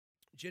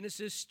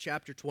Genesis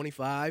chapter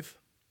 25.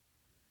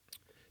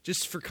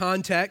 Just for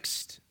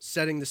context,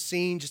 setting the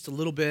scene just a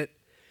little bit.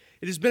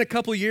 It has been a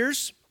couple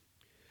years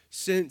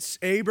since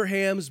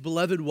Abraham's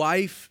beloved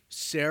wife,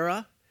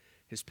 Sarah,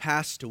 has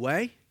passed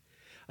away.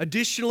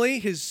 Additionally,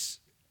 his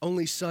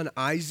only son,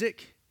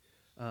 Isaac,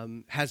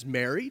 has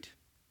married.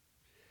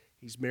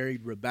 He's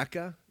married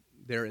Rebekah.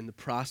 They're in the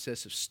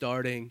process of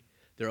starting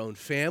their own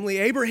family.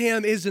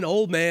 Abraham is an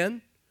old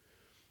man,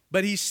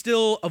 but he's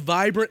still a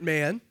vibrant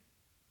man.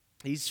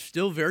 He's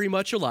still very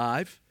much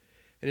alive.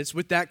 And it's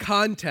with that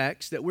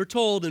context that we're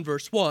told in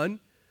verse 1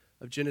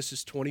 of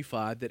Genesis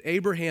 25 that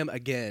Abraham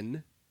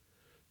again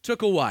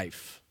took a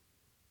wife.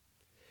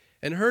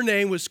 And her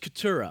name was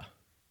Keturah.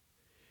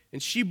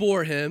 And she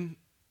bore him,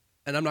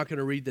 and I'm not going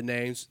to read the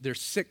names, there's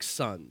 6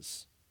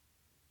 sons.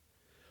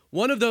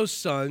 One of those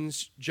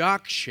sons,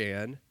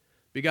 Jokshan,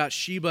 begot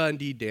Sheba and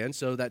Dedan,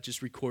 so that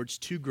just records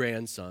 2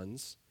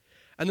 grandsons.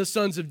 And the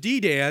sons of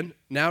Dedan,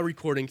 now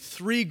recording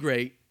 3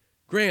 great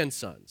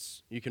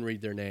grandsons. You can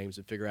read their names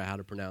and figure out how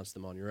to pronounce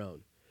them on your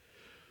own.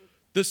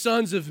 The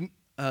sons of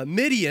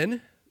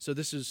Midian, so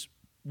this is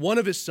one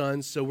of his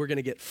sons, so we're going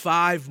to get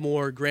 5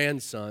 more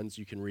grandsons.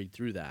 You can read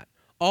through that.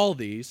 All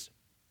these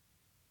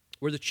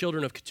were the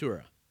children of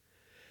Keturah.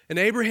 And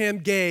Abraham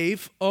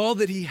gave all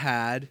that he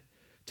had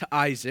to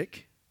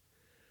Isaac,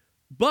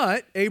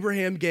 but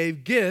Abraham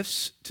gave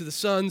gifts to the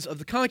sons of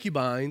the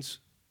concubines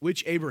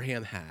which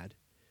Abraham had.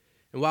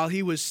 And while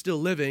he was still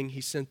living,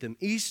 he sent them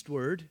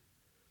eastward,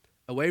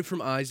 away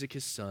from Isaac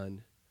his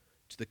son,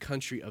 to the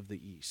country of the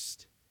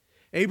east.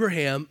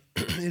 Abraham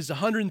is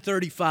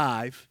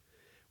 135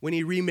 when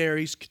he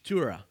remarries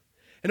Keturah.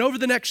 And over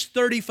the next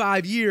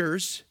 35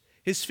 years,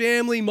 his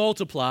family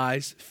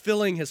multiplies,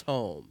 filling his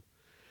home.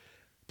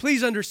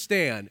 Please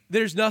understand,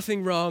 there's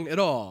nothing wrong at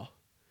all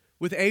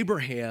with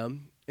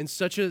Abraham in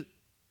such a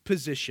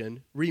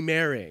position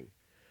remarrying.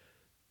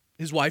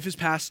 His wife has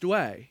passed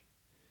away.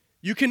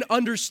 You can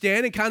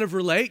understand and kind of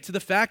relate to the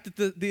fact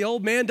that the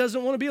old man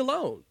doesn't want to be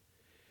alone.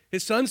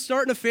 His son's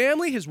starting a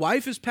family. His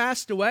wife has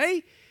passed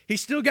away.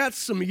 He's still got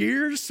some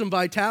years, some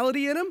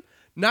vitality in him.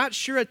 Not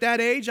sure at that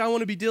age I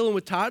want to be dealing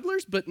with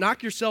toddlers, but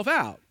knock yourself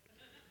out.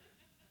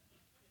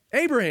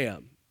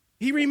 Abraham,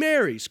 he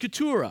remarries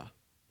Keturah.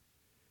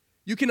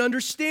 You can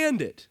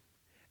understand it.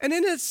 And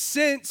in a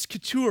sense,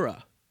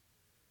 Keturah,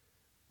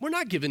 we're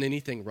not given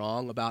anything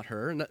wrong about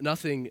her,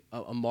 nothing,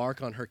 a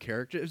mark on her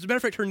character. As a matter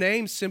of fact, her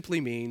name simply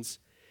means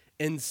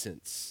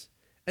incense.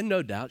 And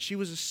no doubt, she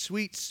was a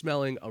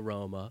sweet-smelling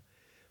aroma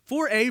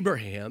for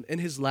Abraham in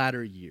his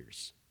latter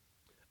years.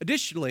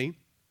 Additionally,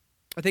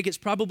 I think it's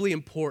probably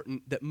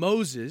important that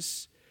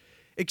Moses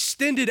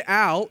extended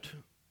out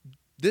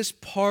this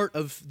part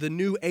of the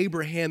new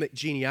Abrahamic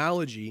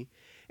genealogy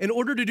in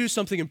order to do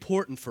something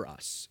important for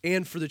us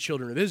and for the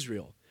children of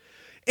Israel.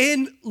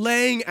 In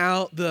laying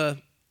out the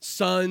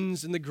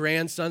sons and the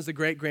grandsons, the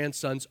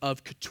great-grandsons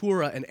of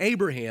Keturah and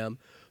Abraham,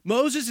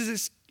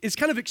 Moses is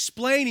kind of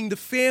explaining the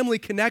family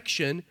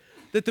connection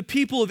that the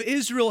people of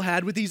Israel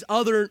had with these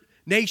other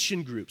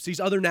nation groups, these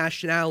other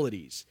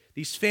nationalities,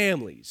 these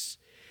families.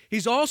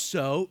 He's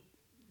also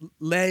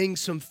laying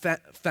some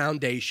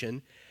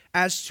foundation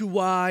as to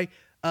why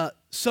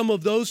some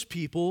of those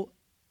people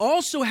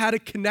also had a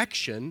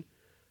connection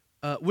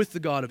with the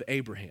God of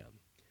Abraham.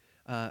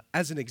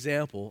 As an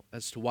example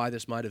as to why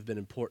this might have been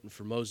important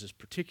for Moses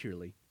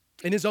particularly,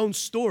 in his own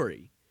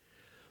story,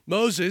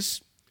 Moses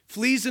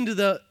flees into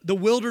the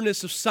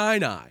wilderness of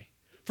Sinai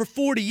for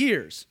 40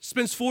 years,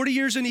 spends 40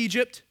 years in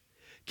Egypt,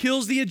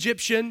 kills the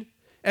Egyptian.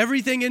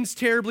 Everything ends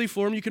terribly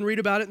for him. You can read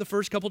about it in the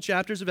first couple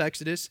chapters of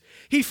Exodus.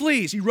 He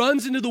flees. He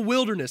runs into the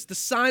wilderness, the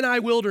Sinai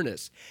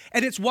wilderness.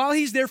 And it's while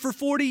he's there for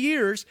 40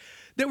 years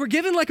that we're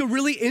given like a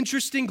really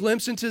interesting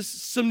glimpse into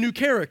some new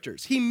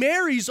characters. He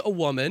marries a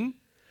woman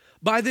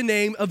by the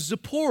name of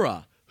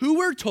Zipporah, who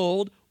we're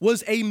told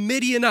was a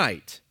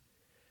Midianite.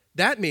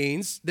 That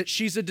means that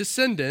she's a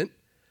descendant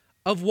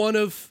of one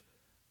of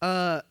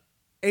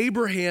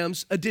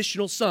Abraham's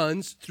additional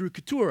sons through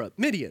Keturah,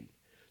 Midian.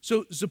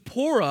 So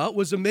Zipporah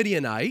was a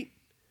Midianite,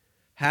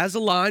 has a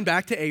line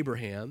back to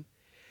Abraham.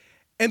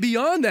 And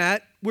beyond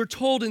that, we're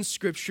told in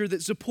Scripture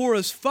that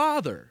Zipporah's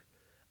father,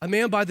 a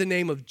man by the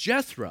name of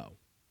Jethro,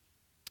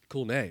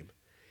 cool name,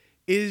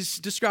 is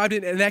described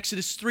in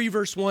Exodus 3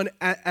 verse 1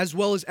 as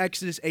well as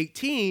Exodus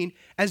 18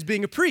 as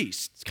being a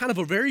priest. It's kind of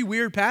a very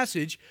weird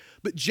passage,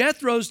 but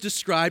Jethro's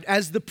described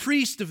as the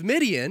priest of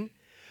Midian,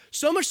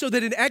 so much so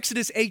that in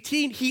Exodus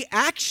 18, he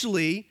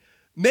actually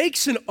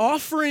makes an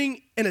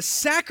offering and a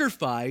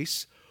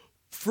sacrifice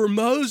for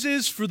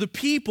Moses, for the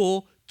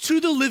people,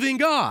 to the living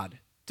God,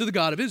 to the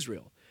God of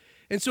Israel.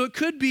 And so it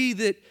could be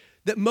that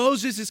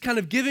Moses is kind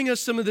of giving us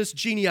some of this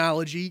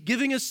genealogy,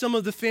 giving us some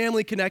of the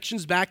family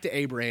connections back to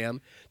Abraham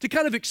to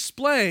kind of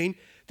explain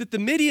that the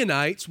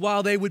Midianites,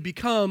 while they would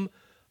become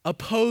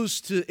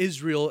opposed to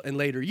Israel in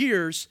later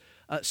years,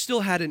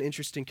 still had an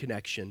interesting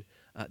connection.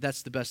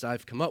 That's the best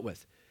I've come up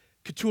with.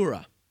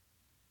 Keturah.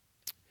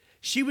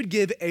 She would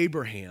give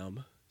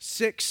Abraham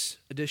 6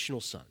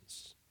 additional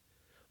sons.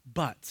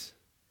 But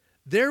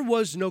there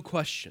was no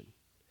question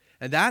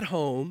And that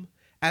home,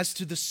 as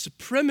to the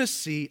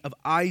supremacy of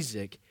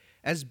Isaac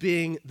as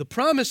being the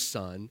promised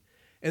son,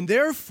 and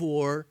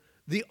therefore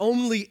the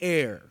only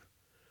heir.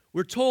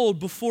 We're told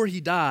before he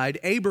died,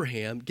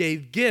 Abraham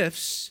gave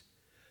gifts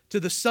to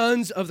the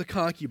sons of the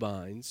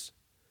concubines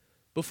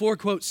before,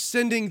 quote,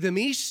 sending them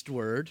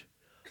eastward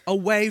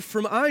away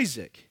from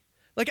Isaac.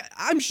 Like,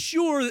 I'm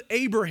sure that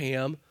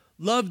Abraham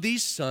loved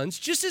these sons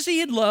just as he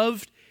had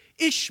loved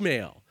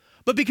Ishmael.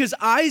 But because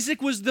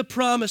Isaac was the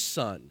promised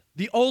son,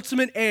 the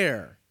ultimate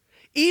heir,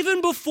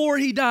 even before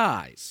he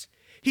dies,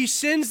 he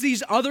sends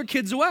these other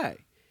kids away.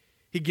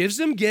 He gives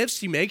them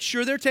gifts, he makes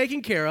sure they're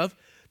taken care of,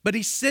 but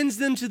he sends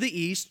them to the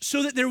east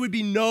so that there would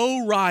be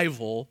no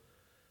rival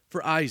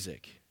for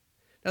Isaac.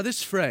 Now,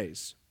 this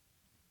phrase,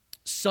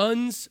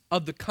 sons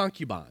of the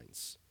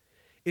concubines,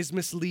 is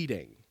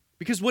misleading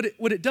because what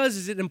it does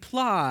is it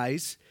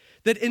implies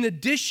that in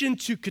addition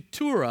to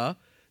Keturah,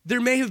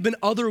 there may have been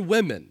other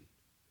women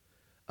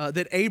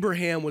that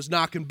Abraham was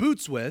knocking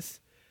boots with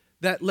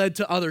that led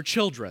to other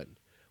children,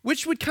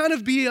 which would kind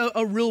of be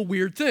a real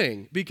weird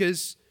thing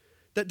because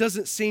that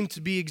doesn't seem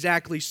to be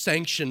exactly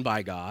sanctioned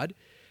by God.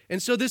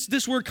 And so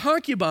this word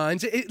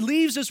concubines, it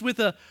leaves us with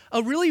a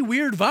really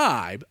weird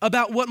vibe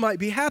about what might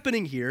be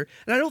happening here,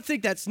 and I don't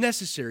think that's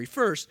necessary.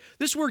 First,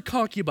 this word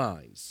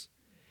concubines,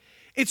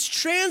 it's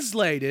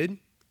translated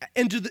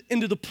into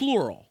the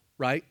plural,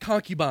 right?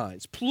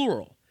 Concubines,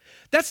 plural.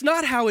 That's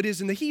not how it is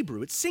in the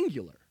Hebrew. It's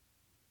singular.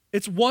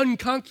 It's one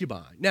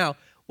concubine. Now,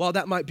 while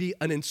that might be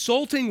an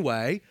insulting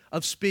way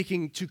of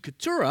speaking to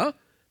Keturah,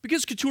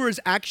 because Keturah is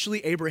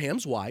actually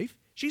Abraham's wife,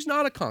 she's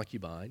not a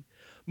concubine.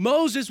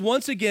 Moses,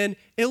 once again,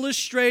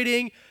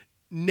 illustrating,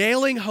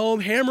 nailing home,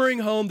 hammering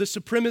home the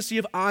supremacy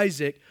of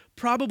Isaac,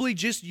 probably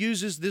just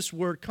uses this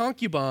word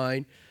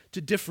concubine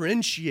to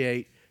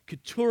differentiate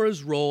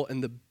Keturah's role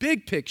in the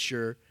big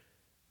picture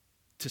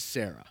to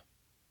Sarah.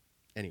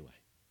 Anyway,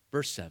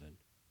 verse 7.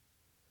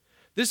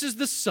 This is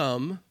the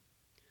sum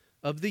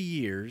of the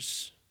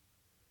years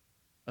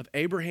of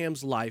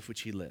Abraham's life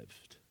which he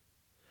lived.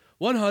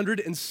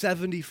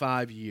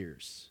 175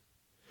 years.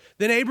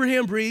 Then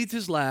Abraham breathed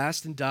his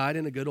last and died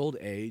in a good old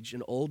age,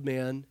 an old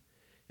man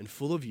and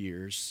full of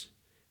years,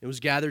 and was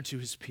gathered to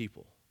his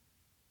people.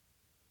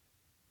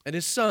 And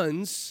his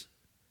sons,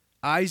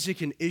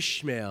 Isaac and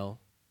Ishmael,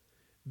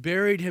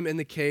 buried him in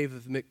the cave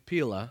of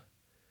Machpelah,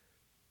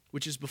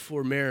 which is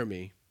before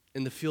Mamre,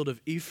 in the field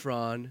of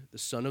Ephron, the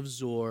son of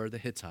Zor the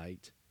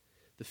Hittite,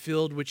 the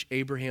field which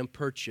Abraham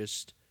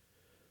purchased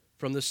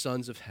from the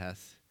sons of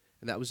Heth.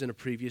 And that was in a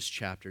previous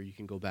chapter. You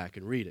can go back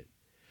and read it.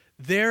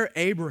 There,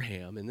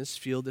 Abraham, in this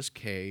field, this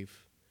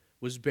cave,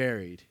 was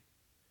buried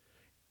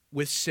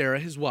with Sarah,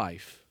 his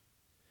wife.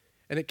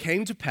 And it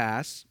came to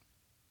pass,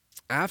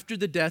 after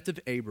the death of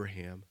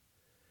Abraham,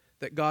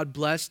 that God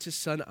blessed his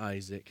son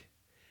Isaac,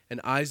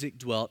 and Isaac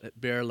dwelt at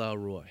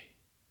Beer-lahai-roi.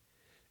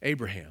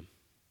 Abraham,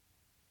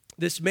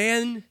 this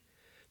man,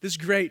 this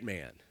great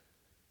man,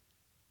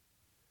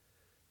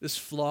 this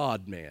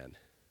flawed man,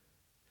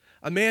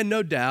 a man,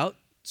 no doubt,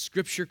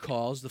 Scripture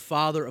calls the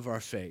father of our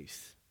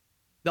faith.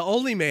 The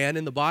only man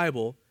in the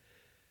Bible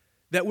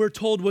that we're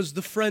told was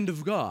the friend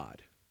of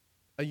God,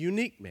 a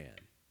unique man,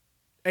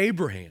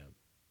 Abraham.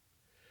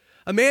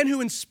 A man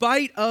who, in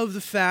spite of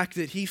the fact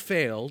that he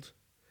failed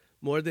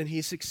more than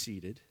he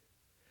succeeded,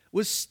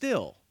 was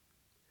still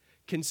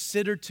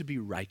considered to be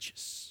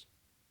righteous.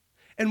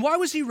 And why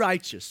was he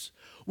righteous?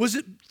 Was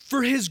it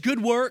for his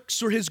good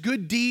works or his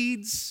good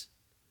deeds?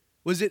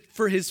 Was it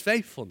for his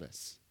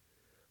faithfulness?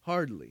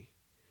 Hardly.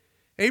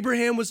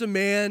 Abraham was a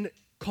man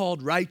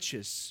called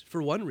righteous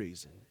for one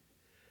reason,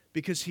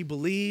 because he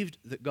believed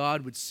that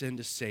God would send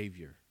a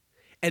Savior.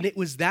 And it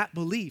was that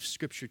belief,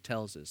 Scripture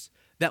tells us,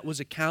 that was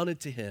accounted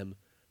to him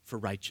for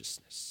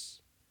righteousness.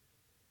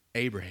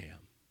 Abraham,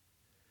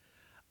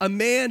 a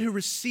man who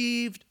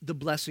received the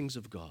blessings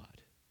of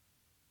God,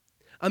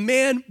 a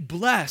man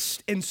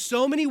blessed in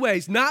so many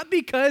ways, not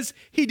because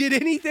he did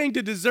anything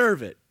to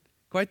deserve it,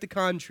 quite the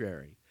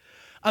contrary.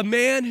 A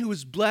man who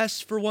was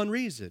blessed for one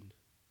reason: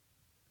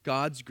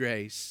 God's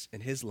grace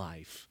in his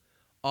life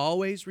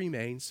always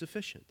remains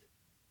sufficient.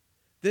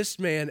 This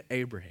man,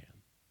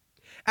 Abraham,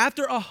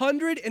 after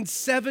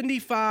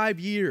 175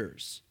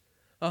 years,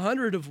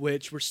 100 of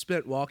which were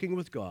spent walking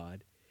with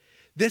God,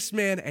 this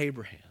man,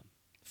 Abraham,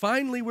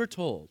 finally, we're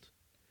told,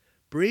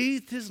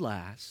 breathed his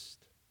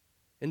last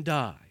and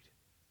died.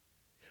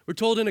 We're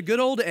told in a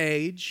good old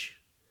age,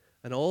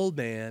 an old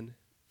man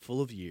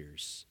full of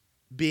years,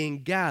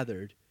 being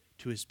gathered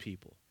to his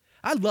people.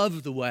 I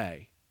love the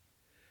way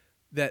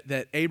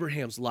that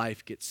Abraham's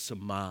life gets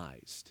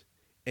surmised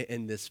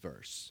in this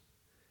verse.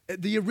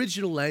 The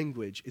original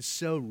language is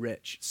so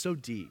rich, so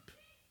deep.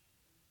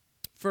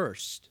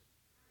 First,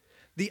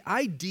 the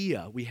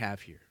idea we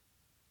have here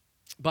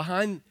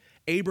behind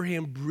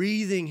Abraham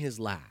breathing his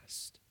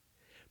last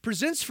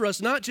presents for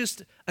us not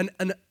just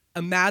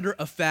a matter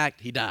of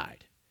fact he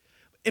died.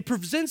 It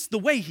presents the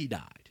way he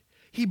died.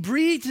 He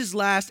breathed his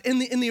last, in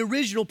the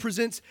original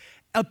presents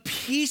a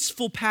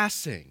peaceful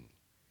passing,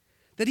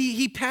 that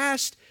he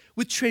passed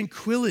with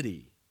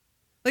tranquility,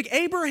 Like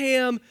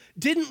Abraham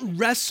didn't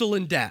wrestle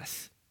in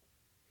death.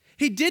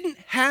 He didn't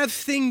have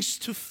things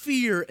to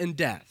fear in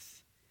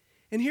death.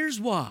 And here's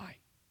why.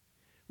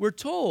 We're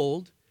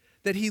told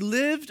that he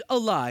lived a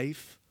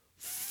life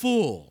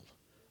full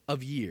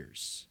of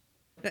years.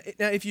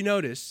 Now, if you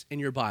notice in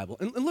your Bible,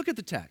 and look at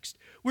the text,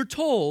 we're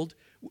told,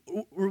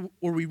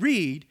 or we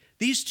read,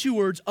 these two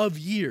words of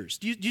years.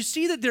 Do you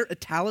see that they're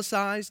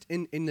italicized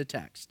in the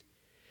text?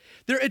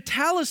 They're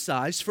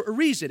italicized for a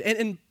reason.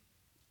 And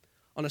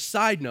on a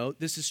side note,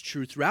 this is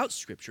true throughout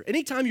Scripture.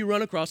 Anytime you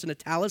run across an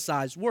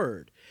italicized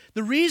word,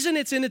 the reason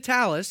it's in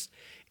italics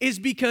is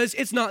because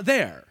it's not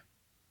there.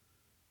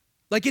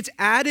 Like it's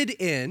added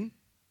in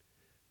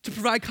to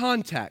provide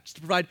context,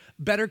 to provide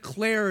better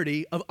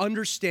clarity of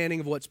understanding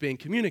of what's being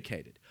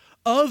communicated.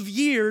 Of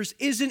years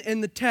isn't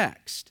in the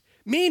text,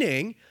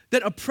 meaning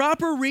that a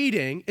proper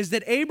reading is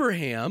that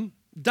Abraham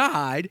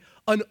died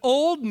an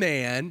old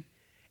man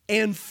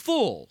and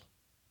full.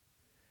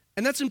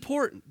 And that's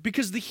important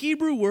because the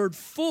Hebrew word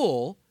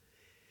full,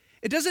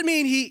 it doesn't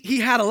mean he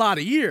had a lot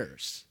of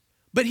years,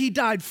 but he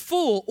died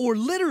full, or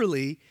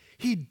literally,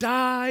 he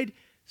died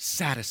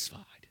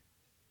satisfied.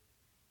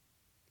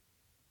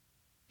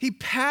 He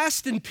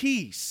passed in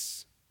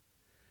peace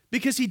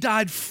because he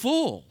died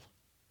full.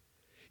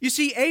 You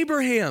see,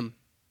 Abraham,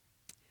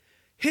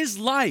 his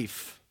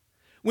life,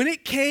 when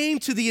it came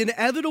to the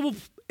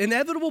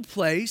inevitable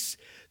place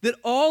that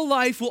all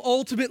life will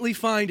ultimately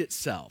find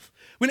itself,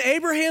 when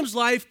Abraham's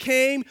life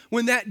came,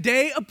 when that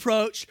day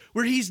approached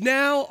where he's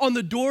now on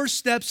the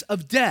doorsteps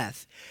of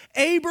death,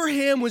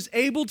 Abraham was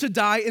able to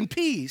die in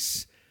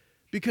peace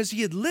because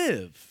he had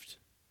lived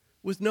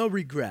with no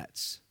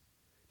regrets.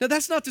 Now,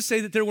 that's not to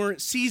say that there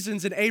weren't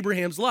seasons in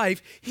Abraham's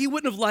life he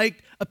wouldn't have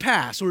liked a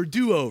pass or a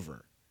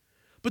do-over.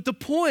 But the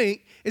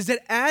point is that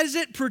as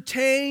it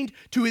pertained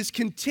to his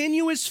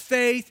continuous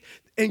faith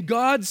in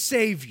God's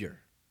Savior,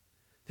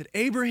 that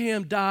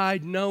Abraham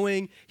died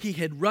knowing he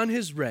had run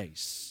his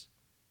race.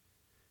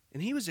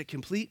 And he was at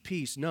complete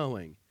peace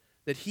knowing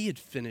that he had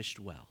finished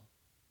well.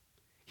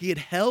 He had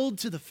held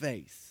to the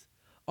faith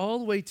all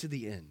the way to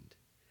the end.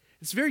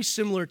 It's very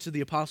similar to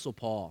the Apostle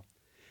Paul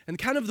and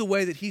kind of the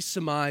way that he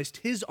surmised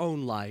his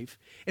own life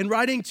in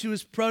writing to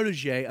his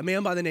protege, a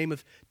man by the name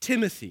of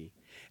Timothy.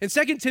 In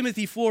 2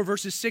 Timothy 4,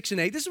 verses 6 and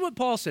 8, this is what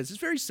Paul says. It's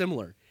very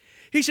similar.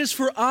 He says,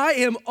 "For I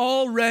am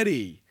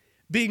already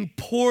being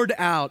poured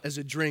out as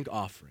a drink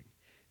offering."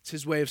 It's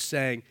his way of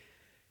saying,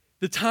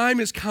 the time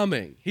is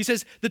coming. He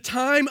says, the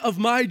time of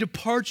my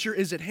departure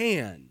is at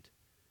hand.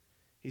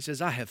 He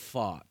says, I have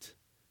fought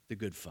the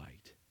good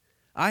fight.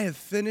 I have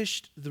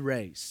finished the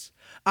race.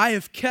 I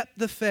have kept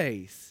the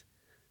faith.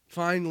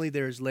 Finally,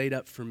 there is laid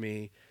up for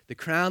me the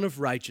crown of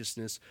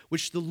righteousness,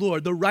 which the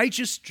Lord, the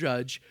righteous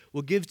judge,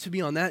 will give to me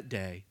on that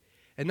day,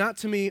 and not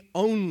to me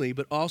only,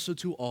 but also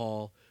to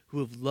all who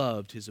have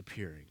loved his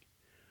appearing.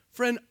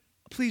 Friend,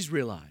 please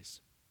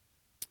realize,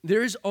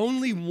 there is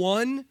only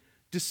one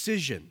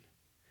decision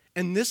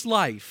in this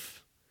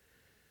life,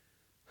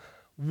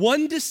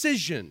 one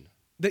decision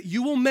that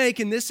you will make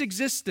in this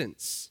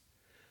existence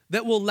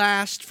that will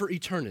last for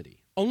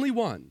eternity. Only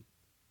one.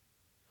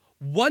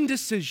 One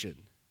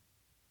decision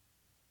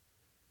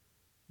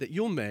that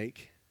you'll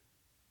make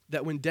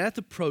that when death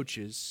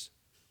approaches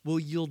will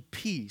yield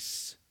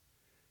peace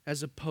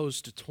as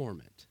opposed to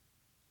torment.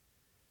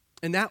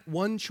 And that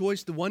one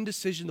choice, the one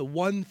decision, the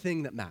one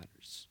thing that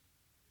matters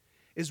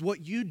is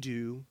what you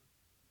do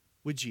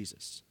with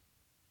Jesus.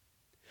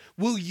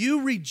 Will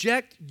you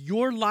reject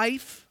your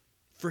life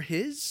for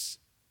his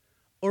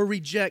or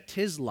reject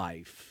his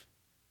life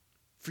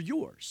for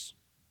yours?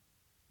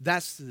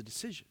 That's the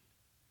decision.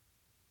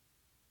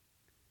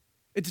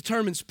 It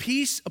determines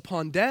peace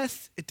upon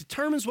death. It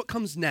determines what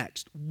comes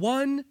next.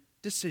 One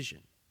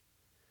decision.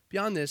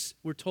 Beyond this,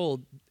 we're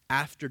told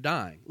after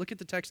dying. Look at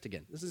the text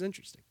again. This is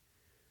interesting.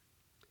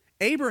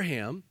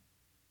 Abraham,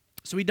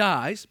 so he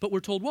dies, but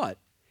we're told what?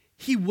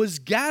 He was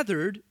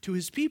gathered to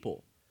his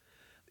people.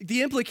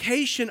 The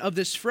implication of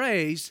this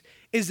phrase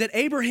is that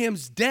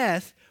Abraham's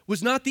death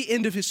was not the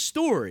end of his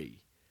story.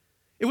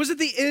 It wasn't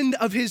the end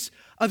of his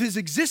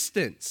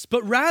existence,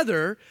 but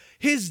rather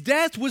his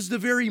death was the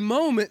very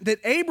moment that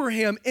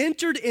Abraham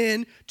entered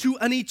into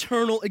an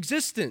eternal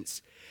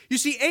existence. You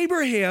see,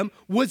 Abraham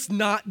was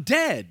not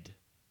dead.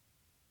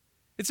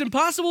 It's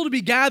impossible to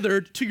be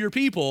gathered to your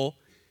people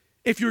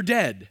if you're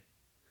dead.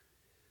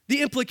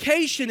 The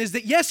implication is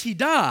that yes, he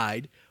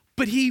died,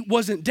 but he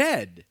wasn't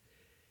dead.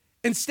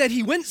 Instead,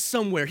 he went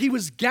somewhere. He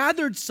was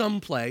gathered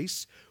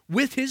someplace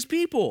with his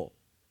people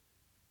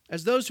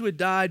as those who had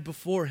died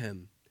before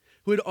him,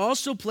 who had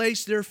also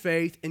placed their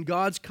faith in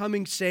God's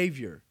coming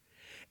Savior.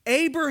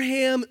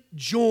 Abraham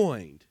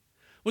joined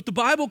what the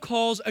Bible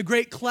calls a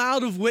great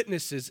cloud of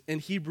witnesses in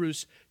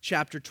Hebrews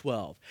chapter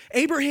 12.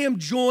 Abraham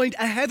joined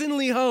a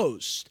heavenly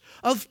host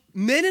of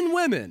men and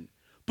women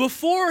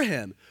before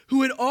him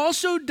who had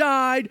also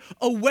died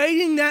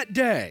awaiting that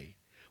day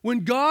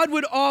when God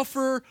would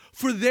offer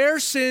for their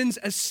sins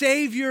a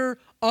Savior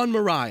on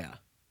Moriah.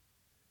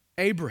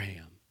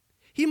 Abraham,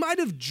 he might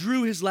have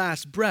drew his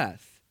last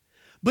breath,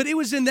 But it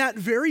was in that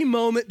very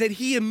moment that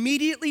he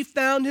immediately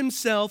found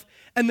himself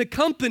in the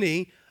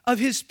company of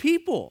his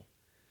people.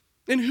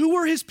 And who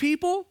were his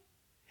people?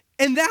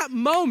 In that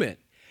moment,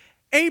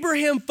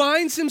 Abraham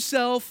finds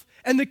himself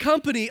in the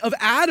company of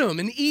Adam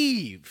and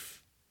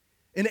Eve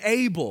and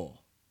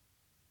Abel.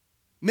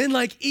 Men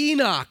like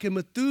Enoch and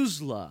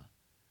Methuselah,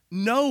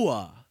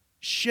 Noah,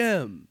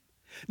 Shem.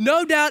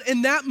 No doubt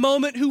in that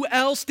moment, who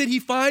else did he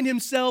find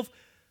himself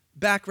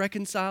back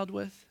reconciled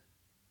with?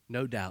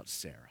 No doubt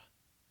Sarah,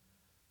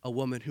 a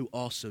woman who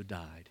also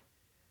died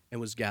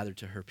and was gathered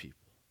to her people.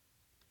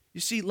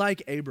 You see,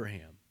 like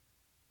Abraham,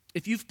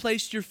 if you've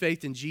placed your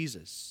faith in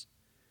Jesus,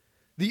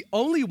 the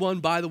only one,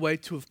 by the way,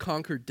 to have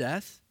conquered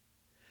death,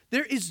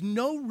 there is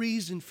no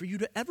reason for you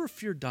to ever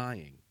fear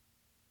dying.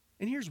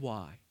 And here's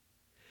why.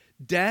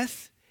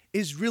 Death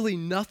is really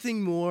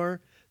nothing more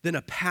than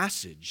a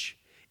passage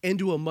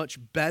into a much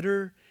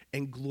better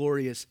and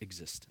glorious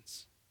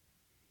existence.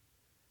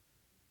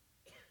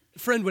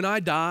 Friend, when I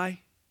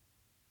die,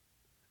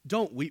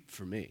 don't weep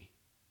for me.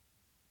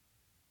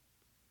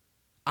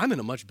 I'm in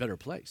a much better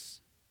place.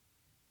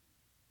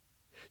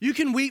 You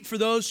can weep for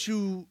those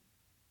who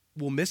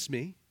will miss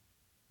me,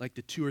 like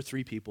the 2 or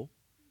 3 people.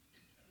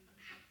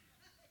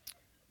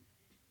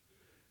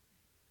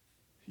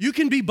 You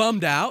can be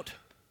bummed out.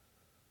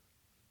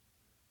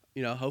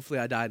 Hopefully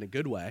I died in a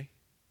good way.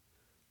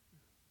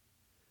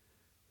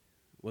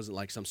 It wasn't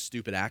like some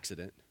stupid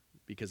accident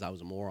because I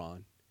was a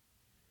moron.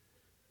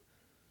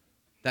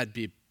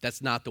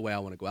 That's not the way I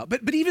want to go out.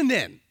 But even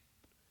then,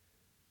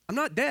 I'm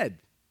not dead.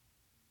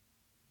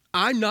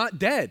 I'm not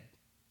dead.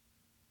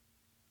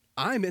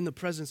 I'm in the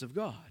presence of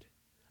God.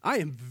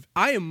 I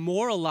am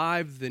more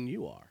alive than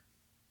you are.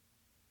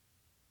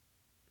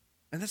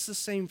 And that's the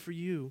same for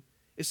you.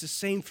 It's the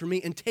same for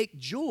me. And take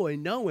joy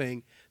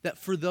knowing that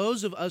for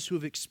those of us who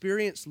have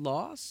experienced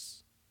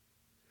loss,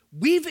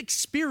 we've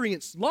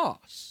experienced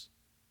loss.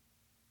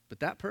 But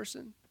that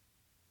person,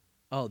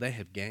 they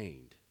have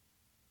gained.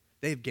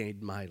 They've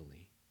gained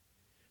mightily.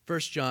 1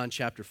 John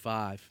chapter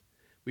 5,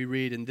 we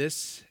read, and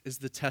this is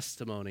the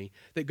testimony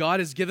that God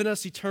has given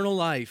us eternal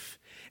life,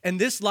 and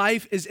this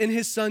life is in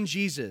his Son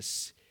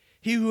Jesus.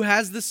 He who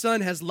has the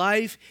Son has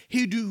life.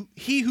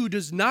 He who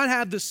does not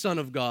have the Son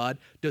of God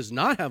does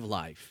not have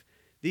life.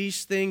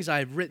 These things I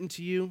have written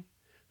to you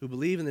who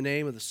believe in the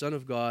name of the Son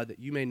of God, that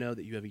you may know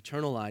that you have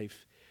eternal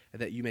life,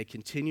 and that you may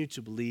continue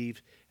to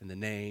believe in the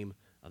name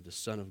of the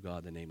Son of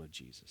God, the name of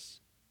Jesus.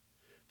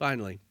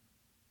 Finally,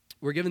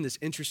 we're given this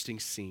interesting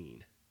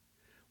scene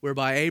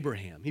whereby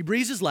Abraham, he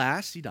breathes his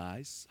last, he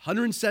dies,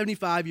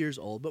 175 years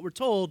old, but we're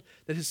told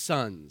that his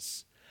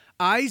sons,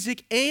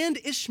 Isaac and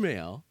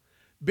Ishmael,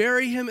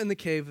 bury him in the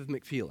cave of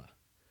Machpelah.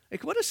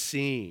 Like, what a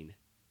scene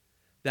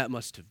that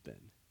must have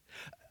been.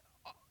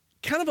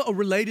 Kind of a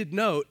related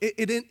note,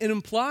 it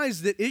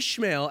implies that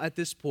Ishmael at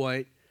this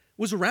point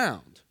was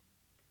around.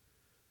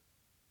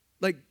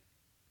 Like,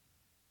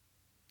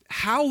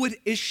 how would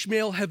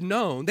Ishmael have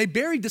known? They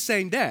buried the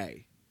same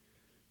day.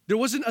 There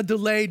wasn't a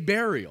delayed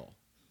burial.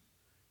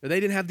 They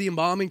didn't have the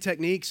embalming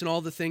techniques and all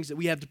the things that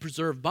we have to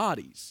preserve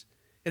bodies.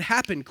 It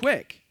happened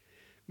quick,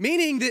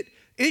 meaning that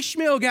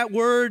Ishmael got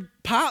word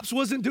Pops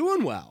wasn't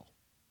doing well.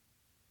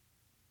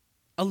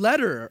 A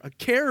letter, a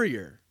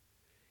carrier.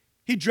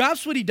 He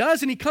drops what he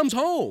does and he comes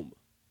home.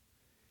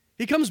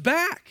 He comes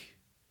back.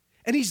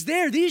 And he's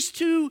there. These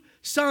 2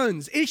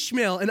 sons,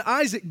 Ishmael and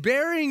Isaac,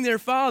 burying their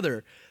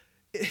father.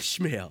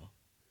 Ishmael,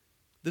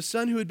 the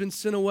son who had been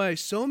sent away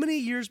so many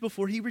years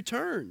before he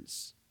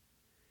returns.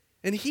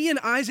 And he and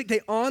Isaac,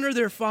 they honor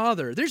their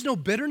father. There's no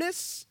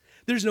bitterness.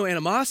 There's no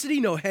animosity,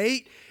 no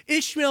hate.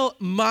 Ishmael,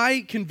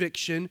 my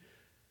conviction,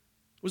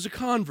 was a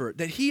convert,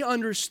 that he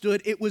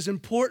understood it was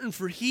important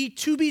for he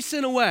to be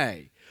sent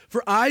away,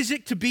 for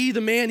Isaac to be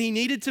the man he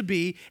needed to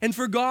be, and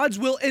for God's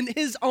will in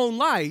his own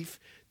life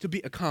to be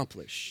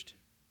accomplished.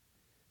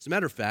 As a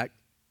matter of fact,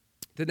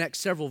 the next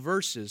several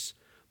verses,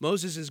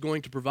 Moses is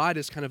going to provide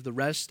us kind of the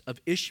rest of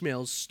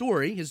Ishmael's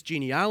story, his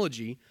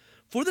genealogy,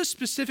 for the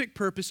specific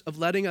purpose of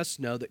letting us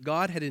know that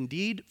God had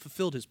indeed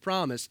fulfilled his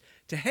promise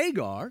to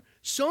Hagar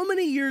so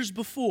many years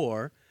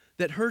before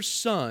that her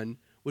son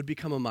would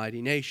become a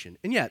mighty nation.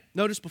 And yet,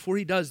 notice before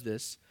he does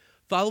this,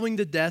 following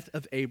the death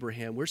of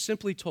Abraham, we're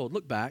simply told,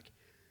 look back,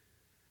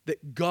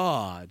 that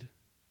God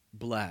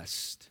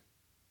blessed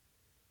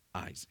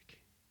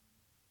Isaac.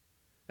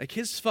 Like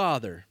his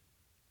father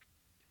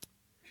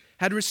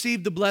had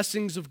received the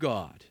blessings of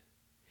God.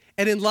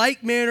 And in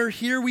like manner,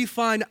 here we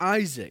find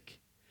Isaac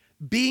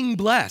being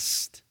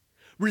blessed,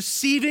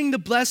 receiving the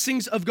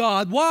blessings of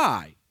God.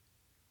 Why?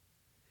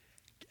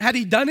 Had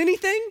he done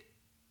anything?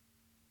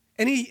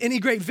 Any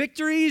great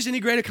victories?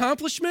 Any great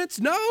accomplishments?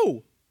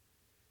 No.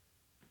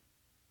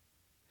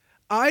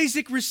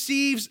 Isaac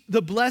receives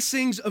the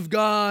blessings of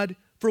God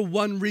for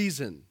one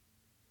reason.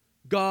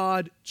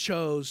 God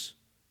chose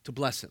to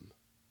bless him.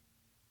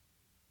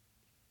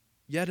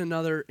 Yet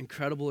another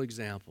incredible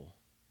example,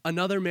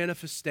 another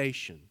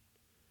manifestation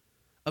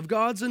of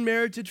God's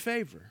unmerited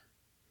favor,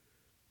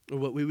 or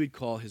what we would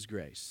call his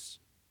grace.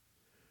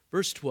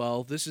 Verse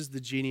 12, this is the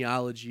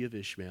genealogy of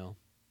Ishmael.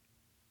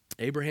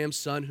 Abraham's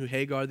son, who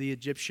Hagar the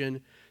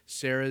Egyptian,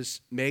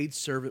 Sarah's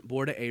maidservant,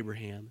 bore to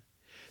Abraham.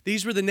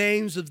 These were the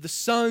names of the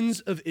sons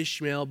of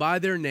Ishmael by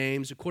their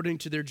names, according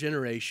to their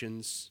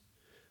generations.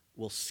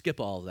 We'll skip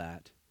all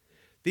that.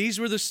 These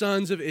were the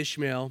sons of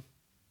Ishmael.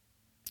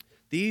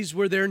 These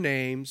were their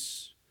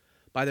names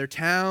by their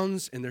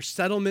towns and their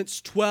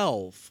settlements,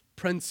 12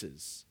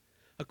 princes,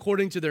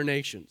 according to their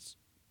nations.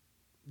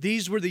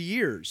 These were the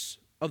years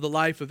of the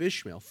life of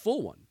Ishmael,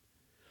 full one,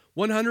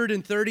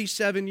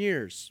 137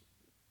 years.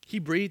 He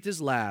breathed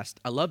his last,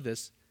 I love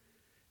this,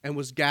 and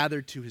was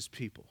gathered to his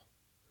people.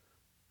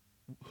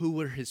 Who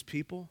were his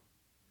people?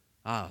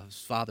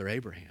 His father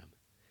Abraham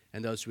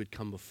and those who had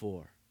come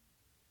before.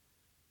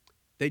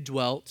 They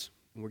dwelt,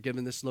 and were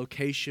given this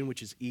location,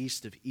 which is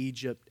east of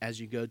Egypt as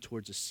you go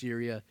towards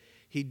Assyria.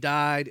 He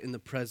died in the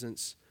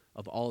presence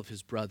of all of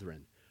his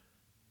brethren.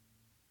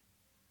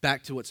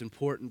 Back to what's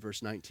important,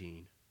 verse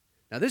 19.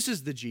 Now this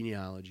is the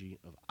genealogy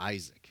of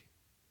Isaac,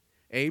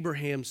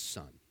 Abraham's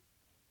son.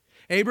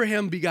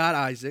 Abraham begot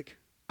Isaac.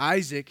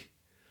 Isaac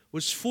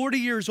was 40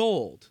 years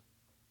old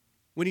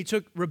when he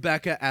took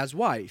Rebekah as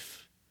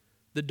wife,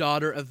 the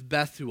daughter of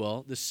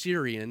Bethuel, the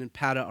Syrian, and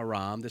Paddan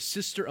Aram, the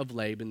sister of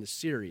Laban, the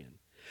Syrian.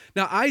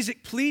 Now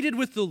Isaac pleaded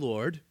with the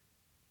Lord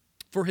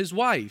for his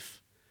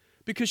wife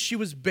because she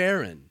was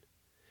barren.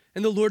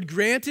 And the Lord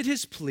granted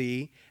his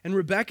plea, and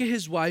Rebekah,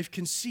 his wife,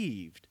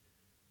 conceived.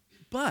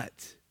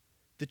 But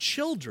the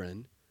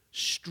children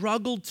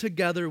struggled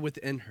together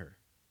within her.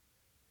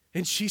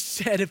 And she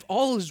said, if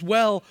all is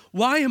well,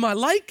 why am I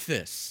like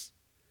this?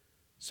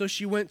 So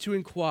she went to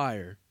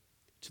inquire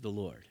to the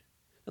Lord.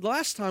 Now, the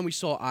last time we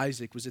saw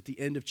Isaac was at the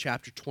end of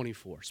chapter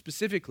 24,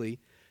 specifically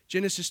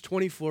Genesis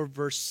 24,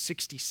 verse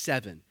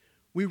 67.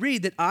 We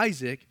read that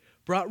Isaac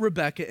brought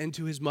Rebekah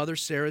into his mother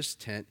Sarah's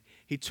tent.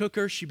 He took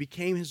her, she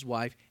became his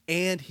wife,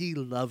 and he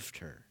loved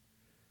her.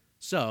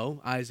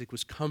 So Isaac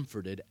was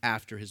comforted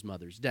after his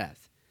mother's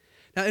death.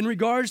 Now, in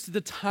regards to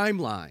the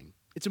timeline,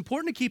 it's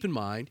important to keep in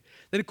mind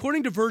that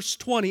according to verse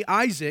 20,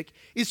 Isaac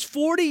is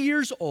 40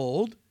 years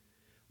old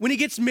when he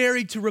gets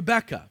married to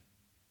Rebekah.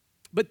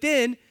 But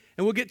then,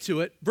 and we'll get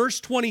to it, verse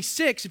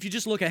 26, if you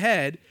just look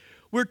ahead,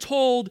 we're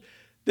told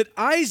that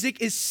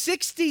Isaac is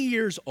 60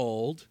 years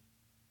old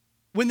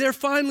when they're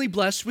finally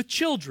blessed with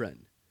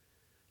children.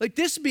 Like,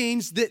 this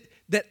means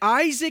that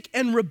Isaac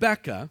and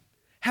Rebekah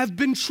have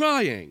been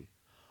trying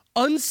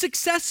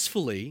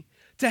unsuccessfully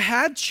to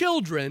have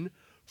children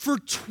for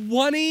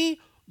 20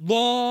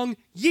 long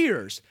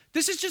years.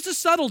 This is just a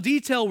subtle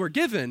detail we're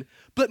given,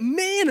 but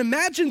man,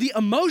 imagine the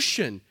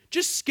emotion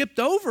just skipped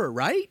over,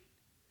 right?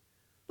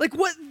 Like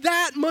what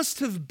that must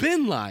have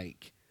been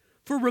like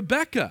for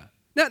Rebekah.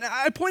 Now,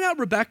 I point out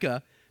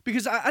Rebekah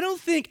because I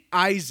don't think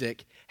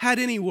Isaac had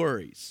any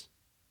worries.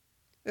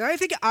 I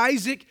think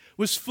Isaac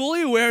was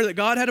fully aware that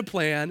God had a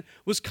plan,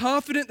 was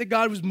confident that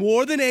God was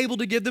more than able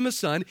to give them a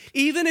son,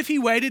 even if he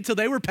waited till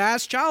they were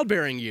past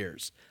childbearing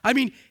years. I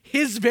mean,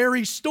 his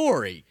very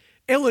story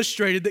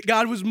illustrated that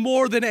God was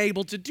more than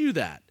able to do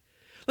that.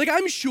 Like,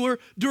 I'm sure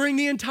during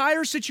the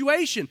entire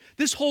situation,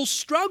 this whole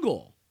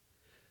struggle,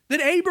 that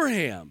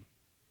Abraham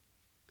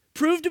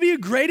proved to be a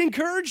great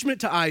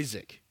encouragement to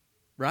Isaac,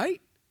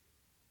 right?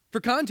 For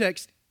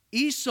context,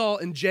 Esau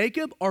and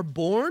Jacob are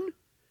born.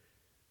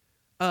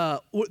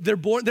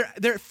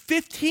 They're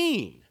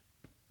 15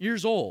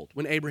 years old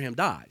when Abraham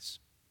dies.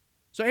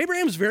 So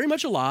Abraham's very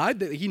much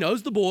alive. He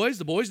knows the boys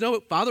know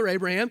Father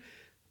Abraham,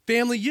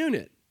 family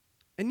unit.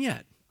 And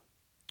yet,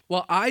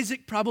 while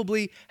Isaac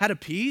probably had a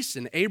peace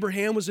and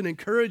Abraham was an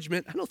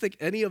encouragement, I don't think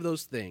any of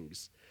those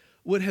things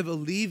would have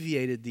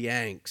alleviated the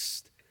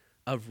angst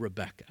of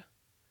Rebekah.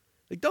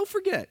 Like, don't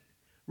forget,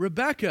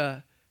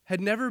 Rebekah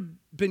had never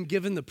been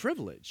given the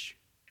privilege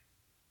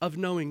of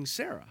knowing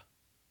Sarah.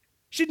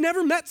 She'd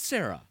never met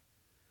Sarah.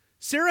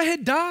 Sarah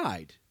had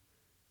died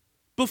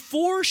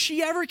before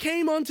she ever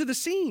came onto the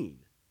scene.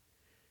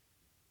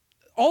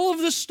 All of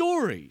the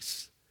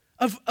stories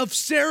of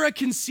Sarah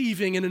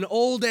conceiving in an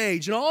old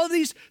age and all of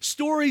these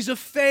stories of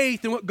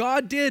faith and what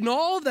God did and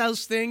all of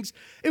those things,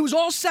 it was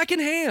all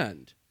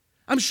secondhand.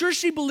 I'm sure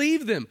she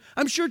believed them.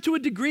 I'm sure to a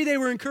degree they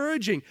were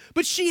encouraging,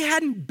 but she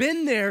hadn't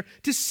been there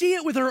to see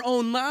it with her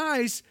own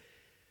eyes,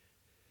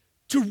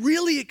 to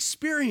really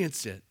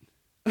experience it.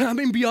 I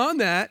mean,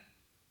 beyond that,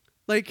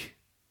 like,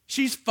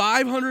 she's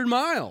 500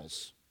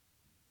 miles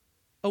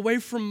away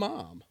from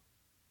mom.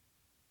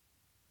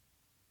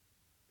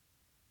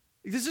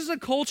 This is a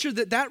culture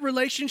that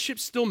relationship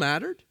still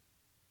mattered.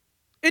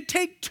 It'd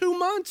take 2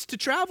 months to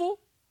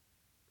travel.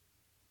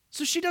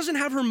 So she doesn't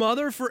have her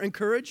mother for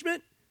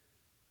encouragement.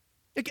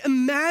 Like,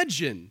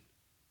 imagine,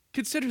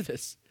 consider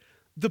this,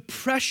 the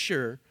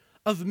pressure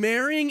of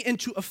marrying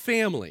into a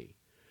family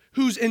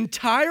whose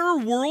entire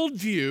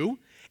worldview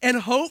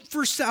and hope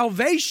for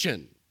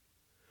salvation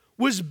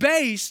was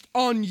based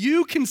on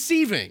you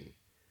conceiving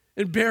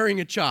and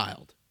bearing a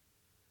child.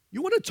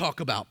 You want to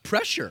talk about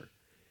pressure.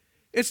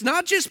 It's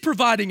not just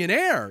providing an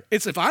heir.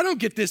 It's if I don't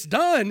get this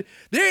done,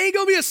 there ain't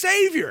going to be a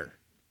savior.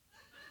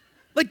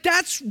 Like,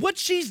 that's what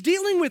she's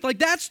dealing with. Like,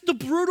 that's the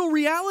brutal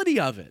reality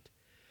of it.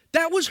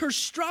 That was her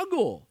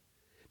struggle.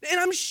 And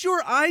I'm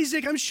sure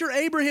Isaac, I'm sure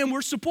Abraham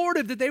were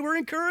supportive, that they were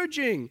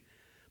encouraging.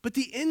 But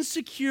the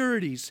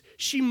insecurities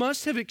she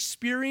must have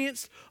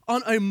experienced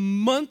on a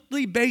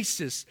monthly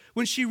basis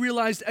when she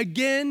realized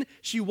again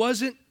she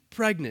wasn't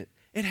pregnant,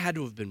 it had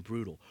to have been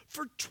brutal.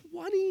 For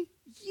 20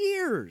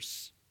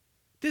 years,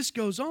 this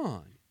goes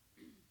on.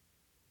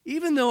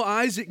 Even though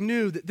Isaac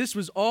knew that this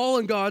was all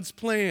in God's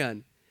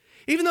plan,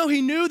 even though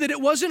he knew that it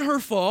wasn't her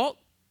fault,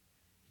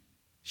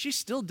 she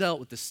still dealt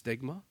with the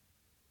stigma.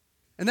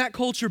 And that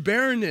culture,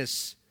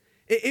 barrenness,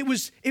 it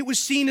was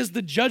seen as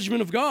the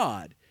judgment of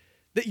God,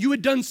 that you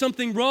had done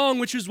something wrong,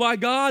 which is why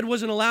God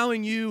wasn't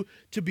allowing you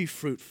to be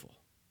fruitful.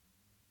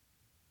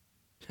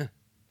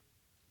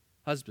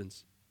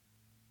 Husbands,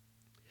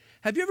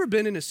 have you ever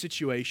been in a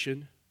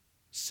situation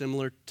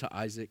similar to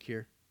Isaac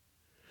here?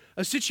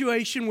 A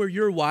situation where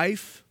your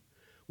wife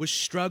was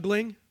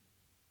struggling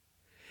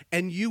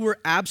and you were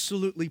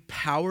absolutely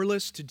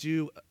powerless to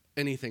do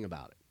anything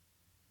about it?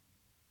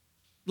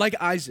 Like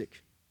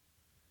Isaac,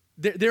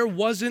 there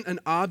wasn't an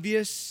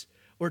obvious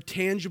or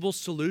tangible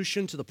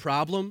solution to the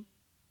problem.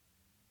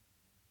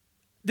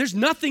 There's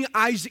nothing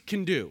Isaac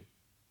can do.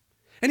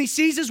 And he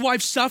sees his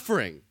wife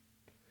suffering.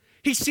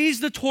 He sees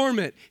the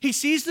torment. He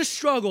sees the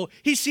struggle.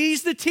 He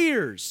sees the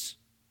tears.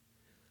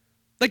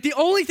 Like the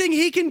only thing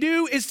he can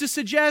do is to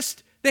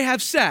suggest they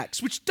have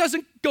sex, which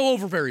doesn't go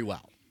over very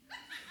well.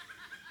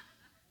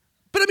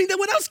 But I mean, then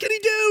what else can he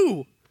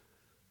do?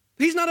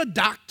 He's not a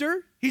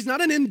doctor. He's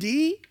not an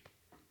MD.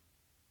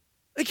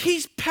 Like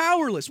he's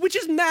powerless, which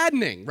is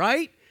maddening,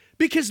 right?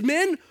 Because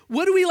men,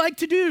 what do we like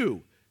to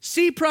do?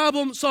 See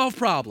problem, solve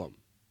problem.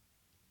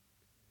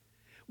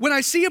 When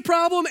I see a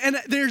problem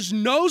and there's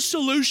no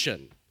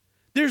solution,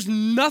 there's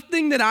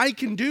nothing that I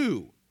can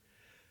do,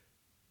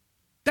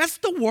 that's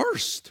the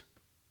worst.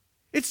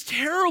 It's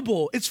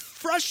terrible. It's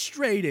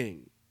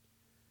frustrating.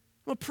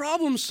 I'm a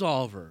problem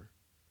solver.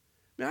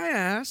 May I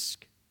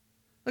ask,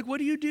 like, what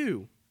do you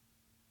do,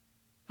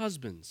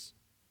 husbands,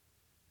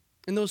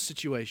 in those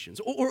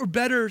situations? Or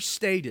better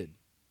stated,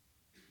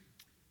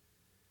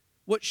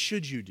 what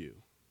should you do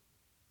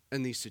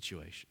in these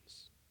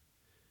situations?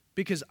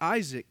 Because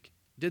Isaac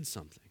did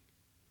something.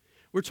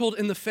 We're told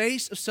in the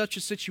face of such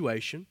a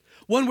situation,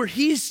 one where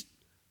he's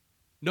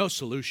no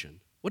solution,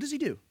 what does he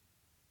do?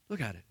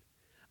 Look at it.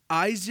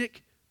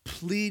 Isaac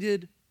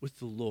pleaded with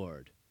the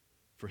Lord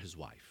for his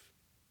wife.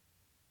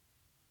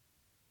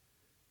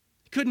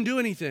 He couldn't do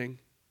anything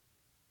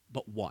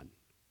but one.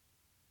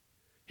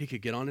 He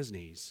could get on his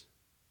knees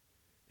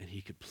and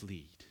he could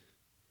plead.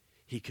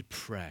 He could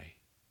pray.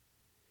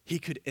 He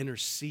could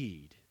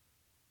intercede.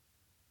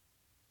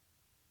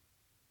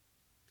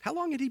 How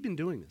long had he been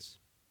doing this?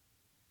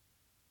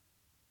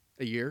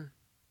 A year?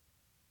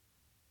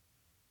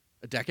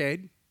 A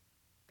decade?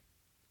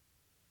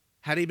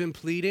 Had he been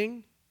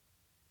pleading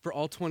for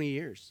all 20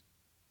 years?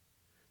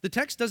 The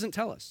text doesn't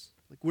tell us.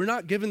 Like, we're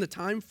not given the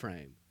time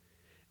frame.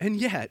 And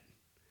yet,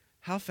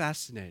 how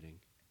fascinating.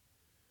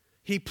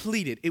 He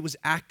pleaded. It was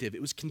active.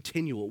 It was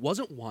continual. It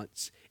wasn't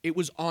once. It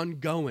was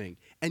ongoing.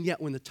 And yet,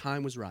 when the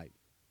time was right,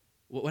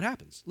 what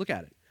happens? Look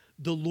at it.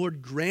 The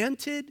Lord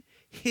granted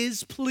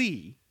his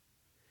plea,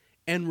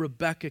 and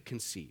Rebekah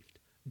conceived.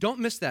 Don't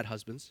miss that,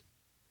 husbands.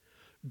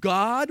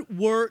 God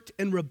worked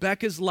in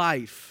Rebekah's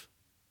life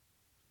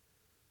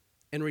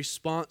in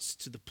response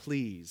to the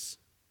pleas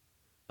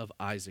of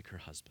Isaac, her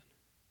husband.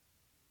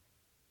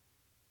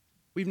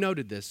 We've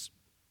noted this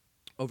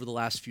over the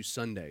last few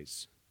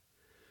Sundays.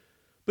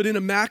 But in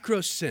a macro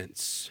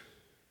sense,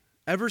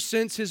 ever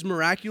since his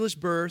miraculous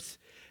birth,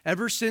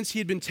 ever since he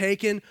had been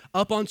taken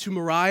up onto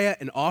Moriah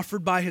and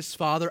offered by his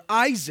father,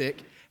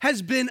 Isaac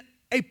has been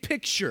a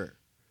picture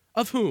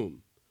of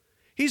whom?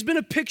 He's been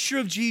a picture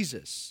of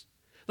Jesus.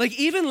 Like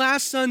even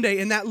last Sunday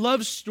in that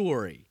love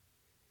story,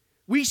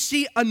 we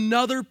see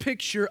another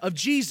picture of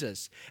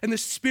Jesus and the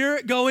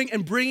Spirit going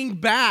and bringing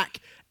back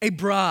a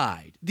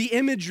bride. The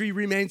imagery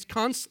remains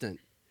constant.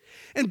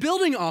 And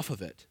building off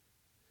of it,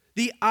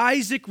 the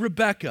Isaac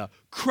Rebekah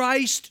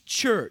Christ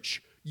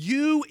church,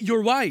 you,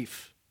 your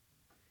wife.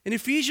 In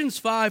Ephesians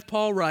 5,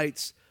 Paul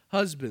writes,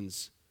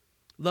 husbands,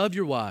 love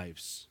your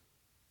wives.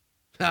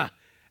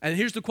 And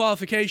here's the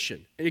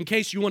qualification, in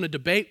case you want to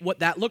debate what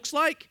that looks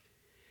like.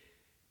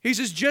 He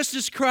says, just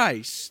as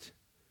Christ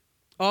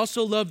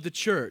also loved the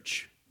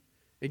church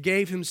and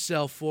gave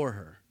himself for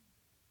her,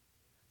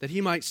 that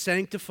he might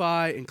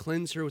sanctify and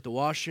cleanse her with the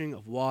washing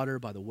of water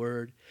by the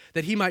word,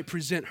 that he might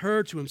present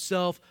her to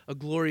himself a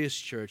glorious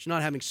church,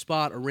 not having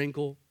spot or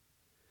wrinkle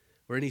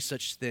or any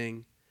such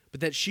thing, but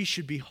that she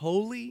should be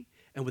holy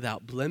and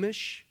without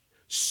blemish.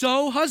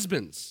 So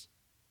husbands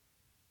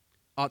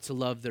ought to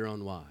love their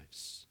own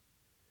wives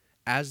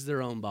as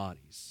their own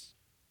bodies.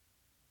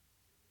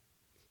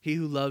 He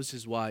who loves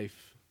his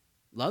wife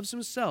loves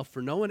himself,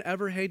 for no one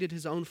ever hated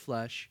his own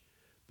flesh,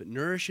 but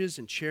nourishes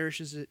and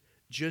cherishes it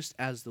just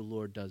as the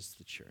Lord does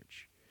the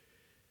church.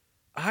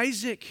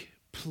 Isaac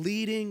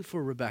pleading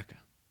for Rebekah.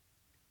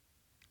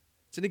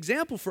 It's an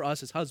example for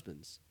us as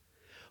husbands,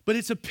 but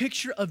it's a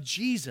picture of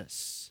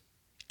Jesus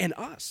and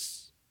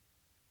us.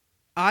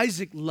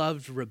 Isaac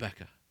loved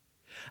Rebekah.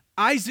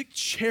 Isaac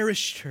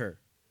cherished her.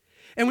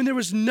 And when there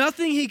was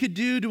nothing he could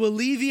do to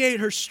alleviate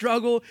her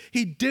struggle,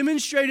 he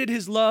demonstrated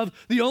his love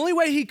the only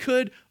way he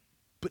could,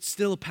 but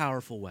still a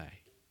powerful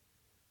way,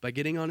 by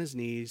getting on his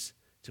knees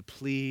to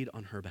plead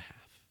on her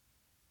behalf.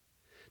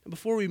 Now,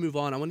 before we move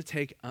on, I want to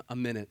take a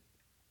minute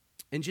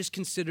and just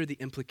consider the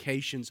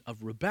implications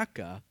of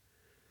Rebekah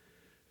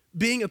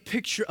being a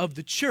picture of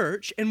the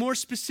church, and more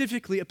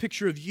specifically, a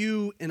picture of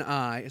you and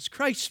I as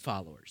Christ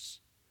followers.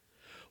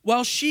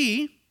 While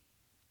she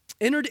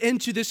entered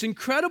into this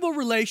incredible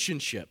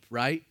relationship,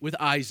 right, with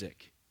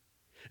Isaac.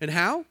 And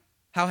how?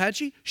 How had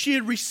she? She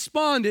had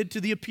responded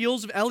to the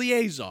appeals of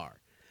Eleazar,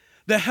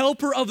 the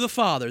helper of the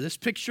Father, this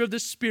picture of the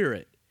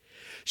Spirit.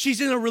 She's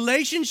in a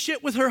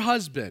relationship with her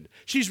husband.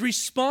 She's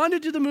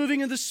responded to the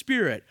moving of the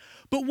Spirit.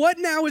 But what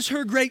now is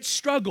her great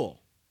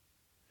struggle?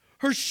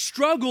 Her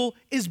struggle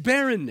is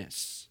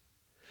barrenness.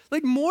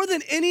 Like more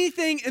than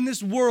anything in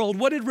this world,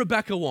 what did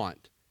Rebekah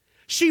want?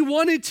 She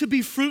wanted to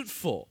be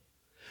fruitful.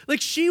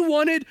 Like she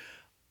wanted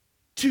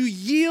to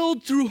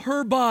yield through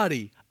her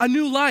body a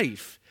new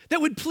life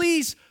that would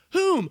please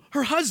whom?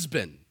 Her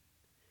husband.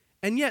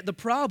 And yet the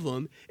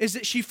problem is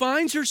that she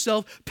finds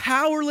herself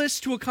powerless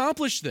to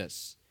accomplish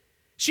this.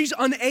 She's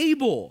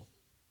unable.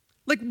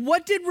 Like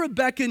what did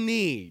Rebekah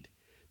need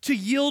to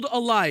yield a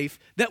life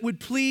that would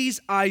please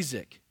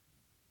Isaac?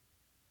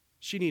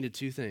 She needed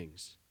two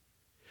things.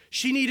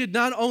 She needed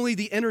not only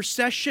the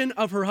intercession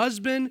of her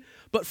husband,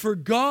 but for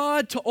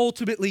God to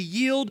ultimately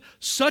yield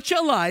such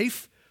a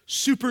life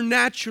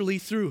supernaturally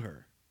through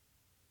her.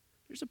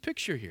 There's a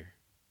picture here.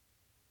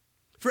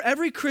 For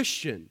every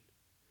Christian,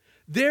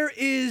 there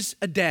is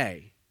a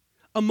day,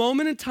 a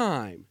moment in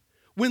time,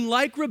 when,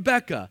 like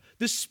Rebekah,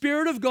 the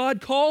Spirit of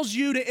God calls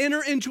you to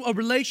enter into a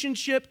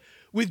relationship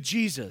with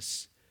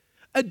Jesus.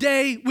 A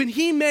day when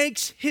He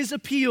makes His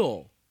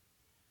appeal.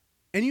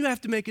 And you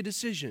have to make a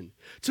decision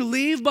to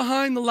leave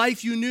behind the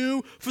life you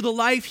knew for the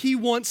life He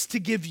wants to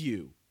give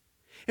you.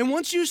 And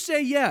once you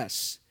say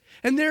yes,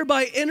 and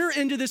thereby enter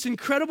into this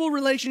incredible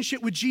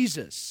relationship with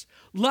Jesus,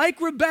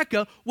 like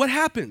Rebekah, what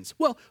happens?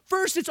 Well,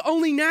 first, it's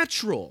only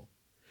natural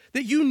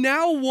that you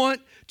now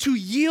want to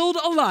yield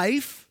a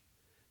life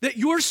that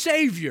your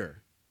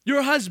Savior,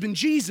 your husband,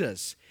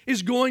 Jesus,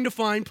 is going to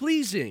find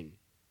pleasing.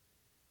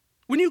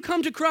 When you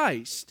come to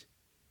Christ,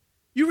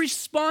 you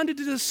responded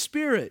to the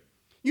Spirit.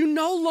 You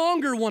no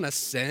longer want to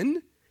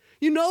sin.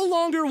 You no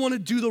longer want to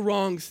do the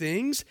wrong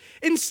things.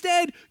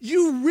 Instead,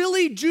 you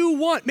really do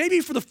want, maybe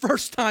for the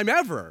first time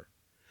ever,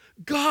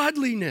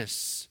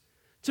 godliness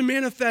to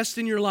manifest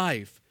in your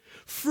life.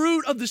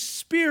 Fruit of the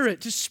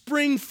Spirit to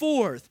spring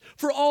forth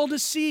for all to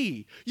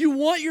see. You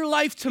want your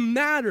life to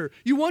matter.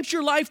 You want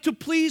your life to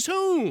please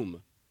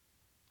whom?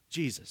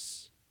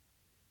 Jesus.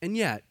 And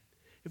yet,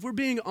 if we're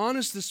being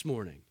honest this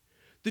morning,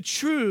 the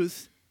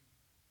truth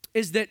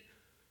is that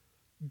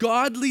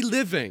godly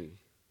living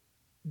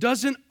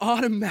doesn't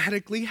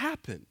automatically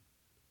happen.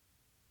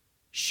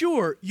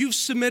 Sure, you've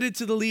submitted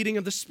to the leading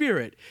of the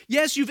Spirit.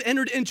 Yes, you've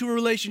entered into a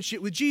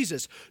relationship with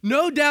Jesus.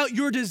 No doubt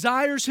your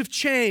desires have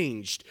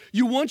changed.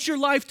 You want your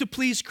life to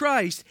please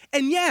Christ.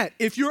 And yet,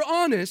 if you're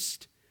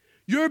honest,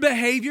 your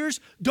behaviors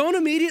don't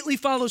immediately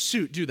follow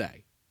suit, do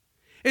they?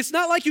 It's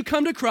not like you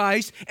come to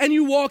Christ and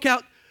you walk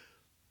out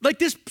like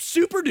this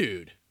super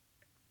dude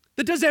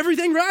that does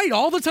everything right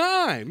all the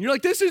time. You're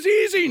like, this is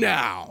easy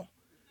now.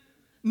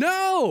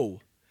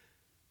 No.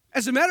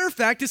 As a matter of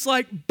fact, it's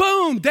like,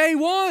 boom, day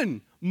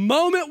one,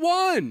 moment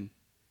one.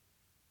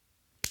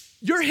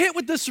 You're hit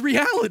with this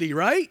reality,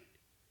 right?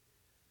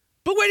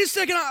 But wait a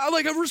second,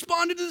 I've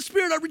responded to the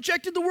Spirit. I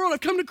rejected the world.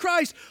 I've come to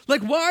Christ.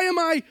 Like, why am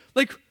I,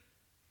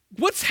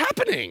 what's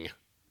happening?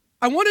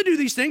 I want to do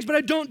these things, but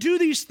I don't do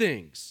these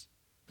things.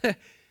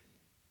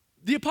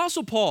 The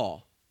Apostle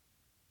Paul,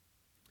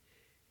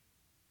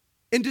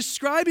 in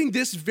describing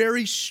this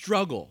very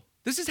struggle,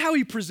 this is how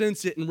he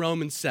presents it in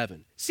Romans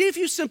 7. See if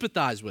you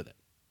sympathize with it.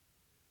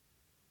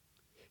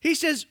 He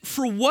says,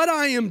 for what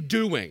I am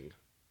doing.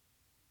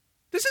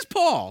 This is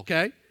Paul,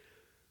 okay?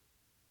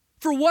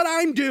 For what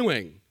I'm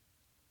doing,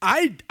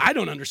 I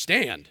don't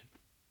understand.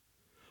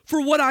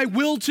 For what I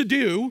will to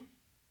do,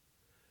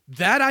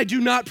 that I do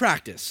not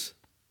practice.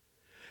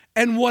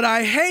 And what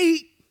I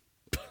hate,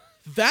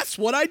 that's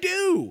what I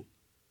do.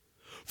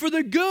 For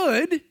the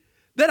good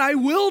that I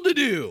will to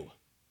do,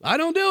 I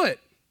don't do it.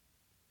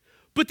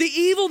 But the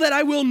evil that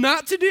I will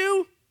not to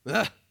do,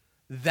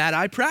 that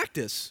I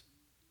practice.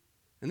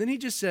 And then he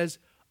just says,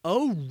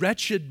 oh,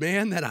 wretched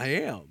man that I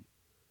am,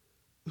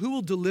 who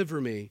will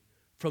deliver me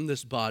from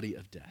this body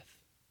of death?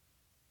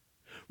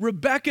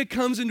 Rebekah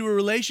comes into a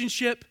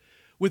relationship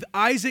with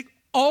Isaac.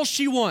 All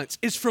she wants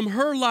is from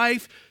her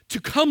life to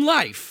come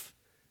life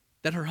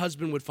that her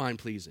husband would find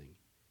pleasing.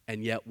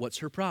 And yet, what's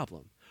her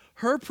problem?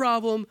 Her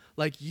problem,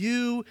 like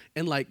you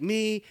and like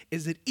me,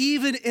 is that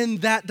even in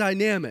that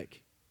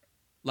dynamic,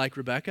 like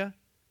Rebekah,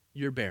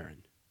 you're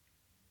barren.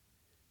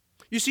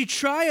 You see,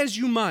 try as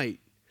you might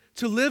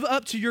to live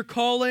up to your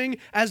calling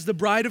as the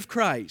bride of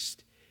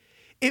Christ.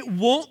 it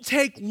won't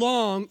take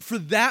long for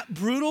that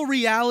brutal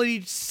reality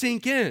to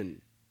sink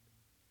in.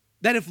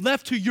 That if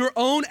left to your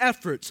own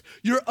efforts,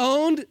 your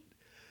own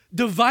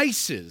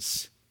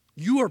devices,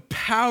 you are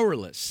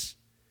powerless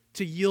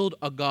to yield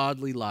a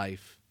godly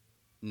life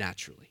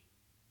naturally.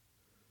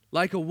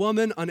 Like a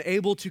woman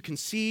unable to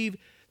conceive,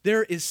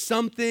 there is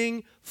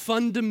something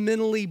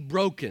fundamentally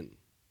broken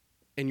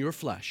in your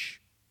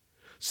flesh.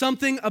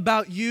 Something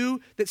about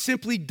you that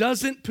simply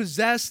doesn't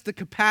possess the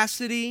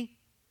capacity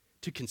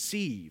to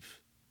conceive,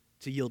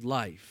 to yield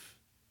life.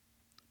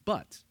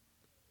 But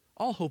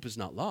all hope is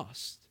not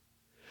lost.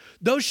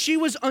 Though she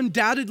was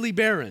undoubtedly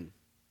barren,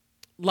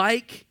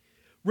 like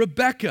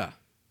Rebekah,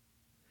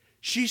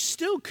 she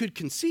still could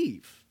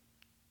conceive.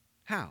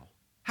 How?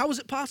 How was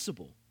it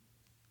possible?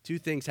 Two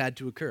things had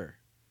to occur.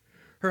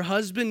 Her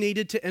husband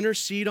needed to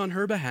intercede on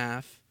her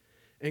behalf,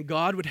 and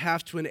God would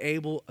have to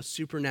enable a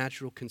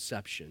supernatural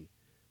conception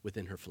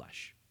within her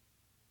flesh.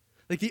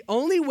 Like the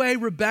only way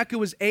Rebekah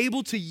was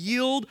able to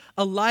yield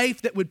a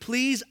life that would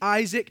please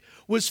Isaac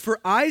was for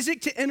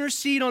Isaac to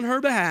intercede on her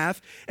behalf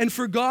and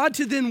for God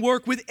to then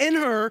work within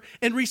her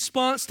in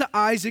response to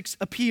Isaac's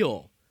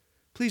appeal.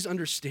 Please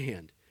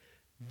understand,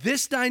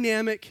 this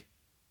dynamic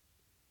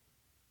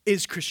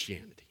is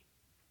Christianity.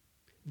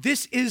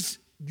 This is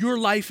your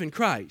life in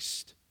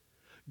Christ.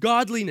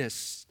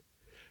 Godliness,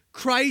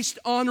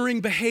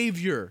 Christ-honoring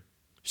behavior,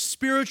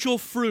 spiritual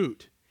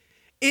fruit,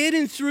 in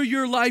and through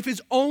your life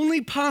is only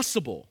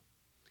possible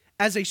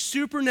as a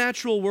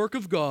supernatural work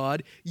of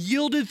God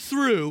yielded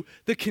through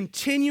the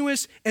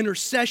continuous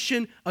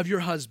intercession of your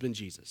husband,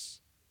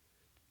 Jesus,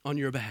 on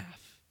your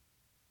behalf.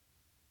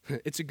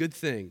 It's a good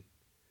thing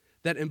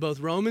that in both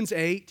Romans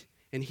 8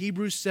 and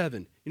Hebrews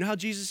 7, you know how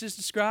Jesus is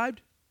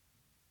described?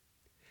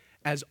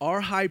 As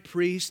our high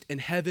priest in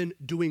heaven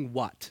doing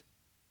what?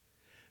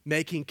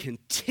 Making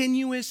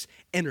continuous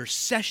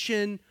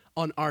intercession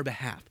on our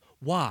behalf.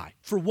 Why?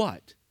 For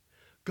what?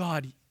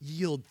 God,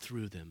 yield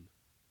through them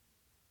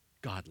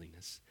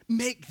godliness.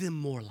 Make them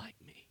more like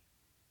me.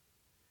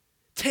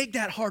 Take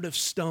that heart of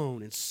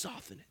stone and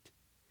soften it.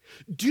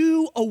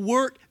 Do a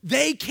work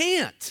they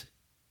can't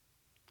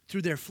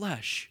through their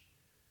flesh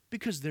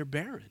because they're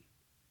barren.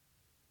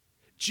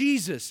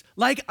 Jesus,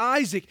 like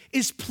Isaac,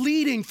 is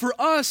pleading for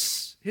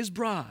us, his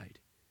bride,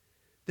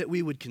 that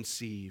we would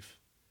conceive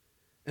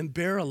and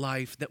bear a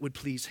life that would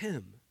please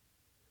him.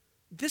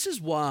 This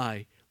is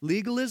why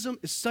legalism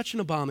is such an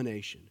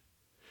abomination.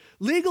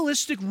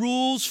 Legalistic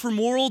rules for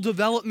moral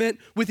development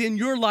within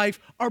your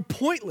life are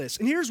pointless.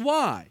 And here's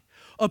why.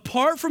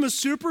 Apart from a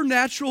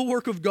supernatural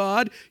work of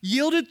God,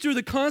 yielded through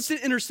the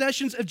constant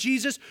intercessions of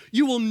Jesus,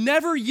 you will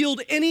never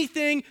yield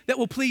anything that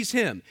will please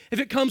him. If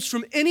it comes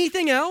from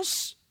anything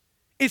else,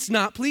 it's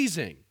not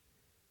pleasing.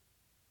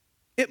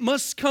 It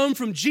must come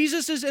from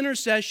Jesus'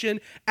 intercession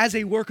as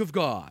a work of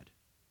God.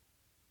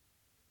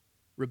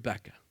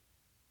 Rebekah,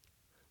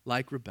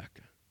 like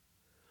Rebekah,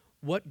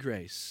 what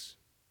grace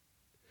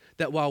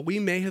that while we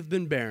may have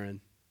been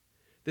barren,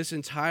 this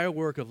entire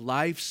work of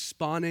life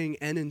spawning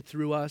in and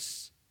through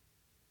us,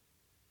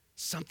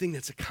 something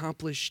that's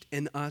accomplished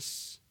in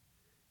us,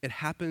 it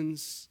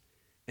happens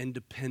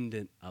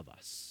independent of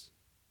us.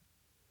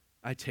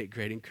 I take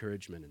great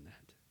encouragement in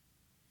that.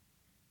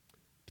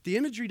 But the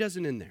imagery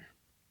doesn't end there.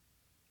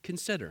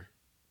 Consider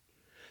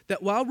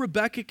that while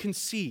Rebekah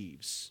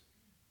conceives,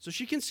 so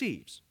she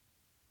conceives,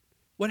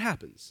 what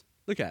happens?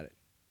 Look at it.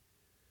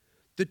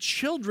 The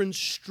children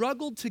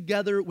struggled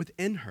together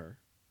within her.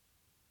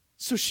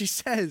 So she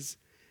says,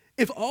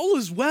 if all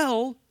is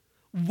well,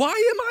 why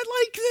am I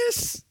like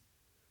this?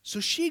 So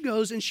she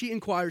goes and she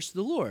inquires to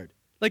the Lord.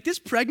 Like this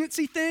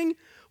pregnancy thing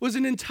was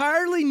an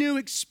entirely new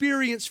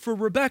experience for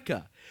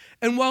Rebekah.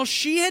 And while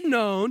she had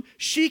known,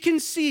 she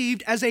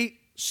conceived as a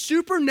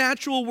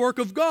supernatural work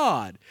of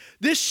God.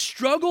 This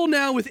struggle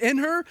now within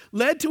her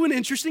led to an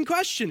interesting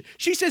question.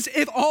 She says,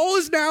 if all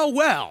is now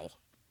well,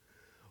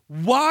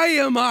 why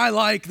am I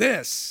like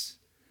this?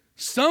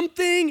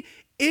 Something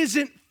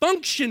isn't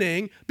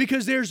functioning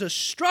because there's a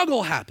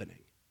struggle happening.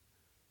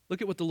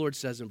 Look at what the Lord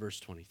says in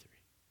verse 23.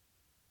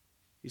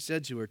 He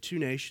said to her, 2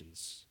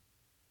 nations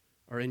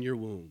are in your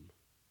womb.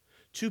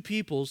 2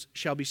 peoples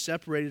shall be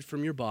separated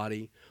from your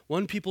body.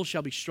 1 people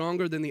shall be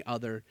stronger than the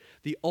other.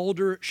 The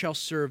older shall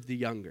serve the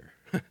younger.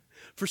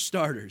 For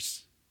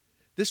starters,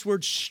 this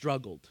word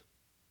struggled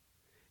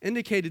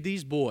indicated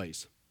these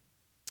boys,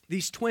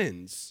 these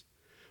twins,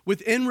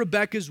 within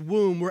Rebekah's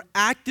womb were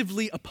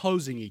actively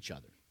opposing each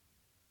other.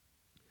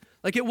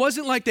 Like it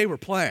wasn't like they were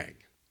playing.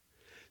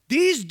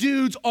 These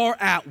dudes are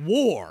at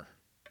war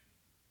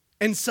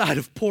inside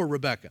of poor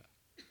Rebekah.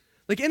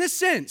 Like in a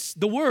sense,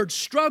 the word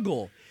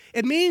struggle,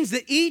 it means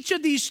that each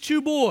of these 2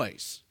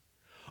 boys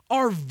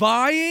are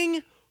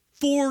vying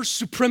for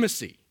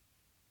supremacy.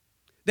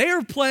 They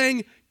are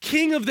playing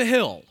king of the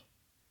hill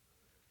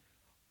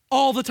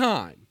all the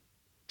time,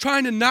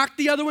 trying to knock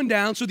the other one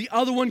down so the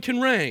other one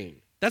can reign.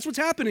 That's what's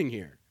happening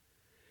here.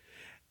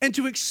 And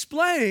to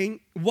explain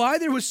why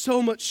there was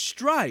so much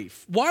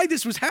strife, why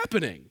this was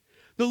happening,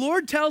 The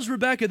Lord tells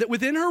Rebekah that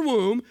within her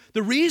womb,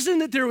 the reason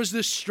that there was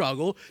this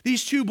struggle,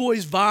 these two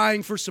boys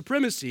vying for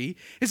supremacy,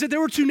 is that there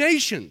were two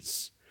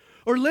nations,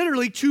 or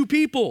literally two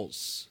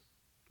peoples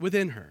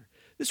within her.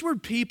 This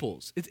word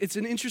peoples, it's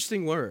an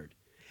interesting word.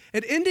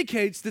 It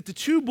indicates that the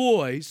two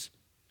boys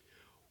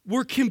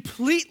were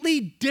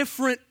completely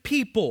different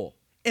people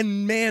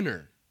in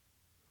manner,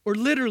 or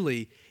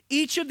literally,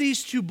 each of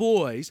these two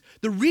boys,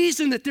 the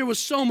reason that there was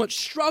so much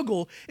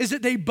struggle is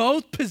that they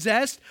both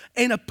possessed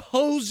an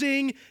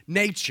opposing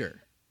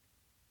nature.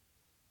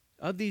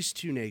 Of these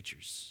two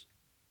natures,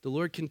 the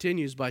Lord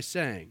continues by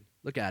saying,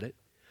 look at it,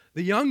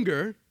 the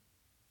younger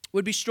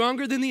would be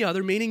stronger than the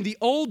other, meaning the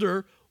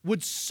older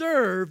would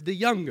serve the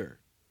younger.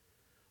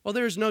 Well,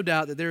 there is no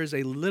doubt that there is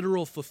a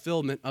literal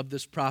fulfillment of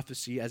this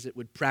prophecy as it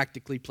would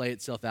practically play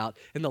itself out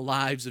in the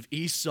lives of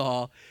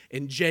Esau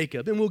and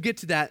Jacob, and we'll get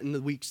to that in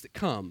the weeks that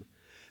come.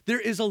 There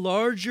is a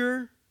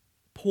larger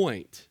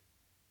point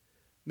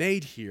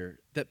made here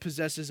that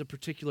possesses a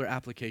particular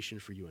application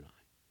for you and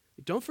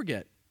I. Don't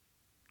forget,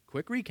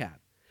 quick recap,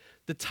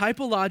 the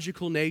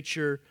typological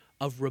nature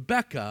of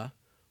Rebekah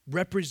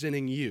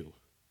representing you,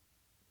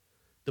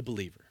 the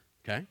believer,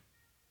 okay?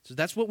 So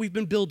that's what we've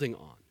been building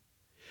on.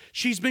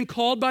 She's been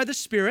called by the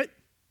Spirit.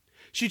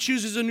 She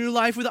chooses a new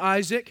life with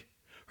Isaac.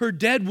 Her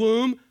dead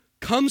womb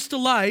comes to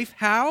life.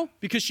 How?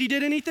 Because she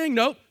did anything?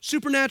 Nope.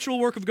 Supernatural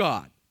work of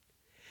God.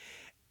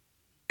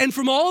 And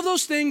from all of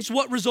those things,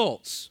 what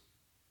results?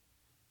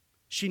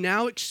 She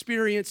now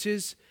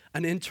experiences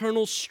an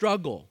internal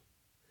struggle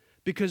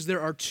because there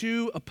are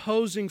two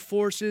opposing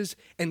forces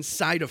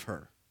inside of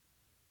her.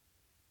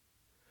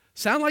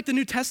 Sound like the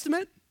New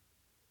Testament?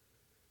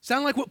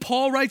 Sound like what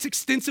Paul writes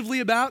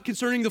extensively about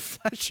concerning the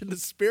flesh and the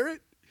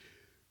spirit?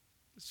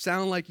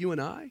 Sound like you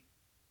and I?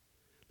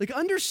 Like,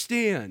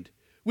 understand,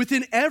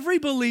 within every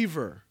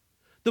believer,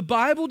 the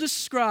Bible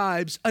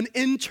describes an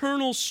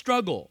internal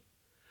struggle,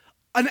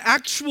 an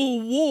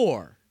actual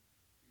war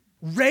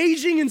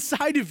raging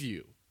inside of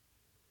you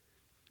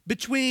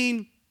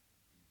between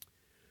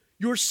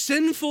your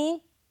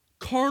sinful,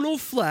 carnal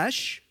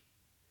flesh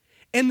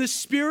and the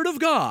Spirit of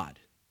God.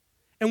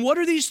 And what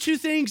are these two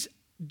things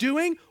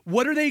doing?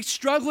 What are they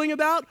struggling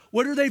about?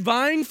 What are they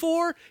vying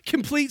for?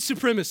 Complete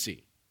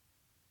supremacy.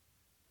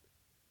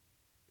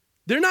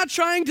 They're not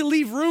trying to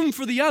leave room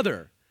for the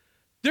other.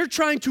 They're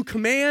trying to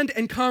command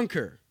and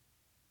conquer.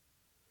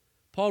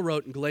 Paul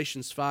wrote in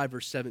Galatians 5,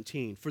 verse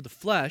 17, for the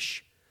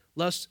flesh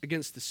lusts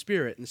against the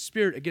spirit, and the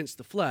spirit against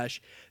the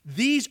flesh.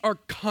 These are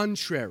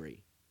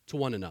contrary to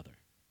one another,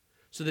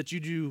 so that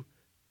you do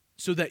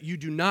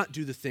not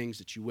do the things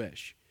that you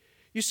wish.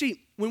 You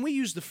see, when we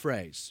use the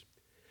phrase,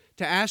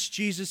 to ask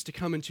Jesus to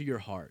come into your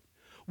heart,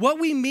 what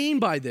we mean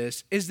by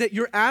this is that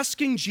you're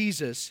asking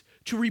Jesus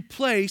to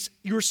replace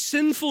your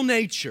sinful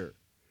nature,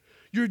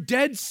 your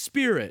dead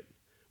spirit,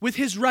 with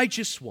his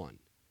righteous one.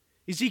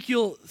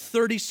 Ezekiel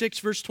 36,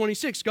 verse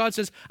 26, God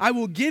says, I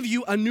will give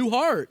you a new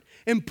heart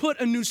and put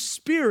a new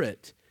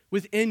spirit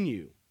within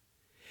you.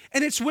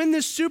 And it's when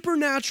this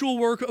supernatural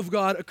work of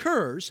God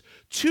occurs,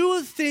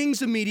 two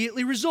things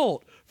immediately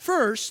result.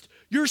 First,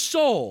 your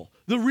soul,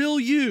 the real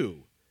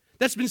you,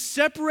 that's been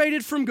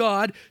separated from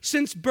God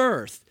since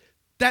birth,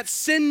 that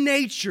sin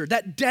nature,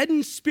 that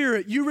deadened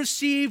spirit you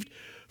received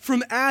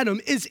from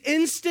Adam is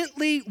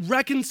instantly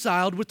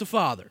reconciled with the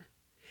Father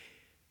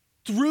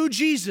through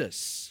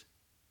Jesus,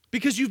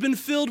 because you've been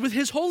filled with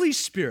his Holy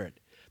Spirit.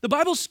 The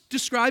Bible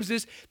describes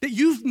this, that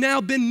you've now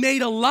been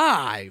made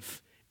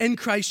alive in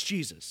Christ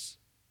Jesus.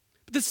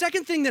 But the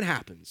second thing that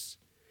happens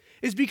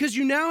is because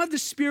you now have the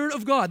Spirit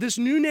of God, this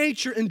new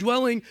nature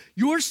indwelling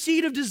your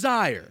seed of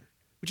desire,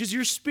 which is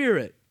your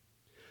spirit,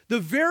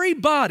 the very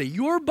body,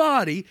 your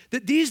body,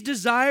 that these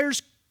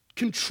desires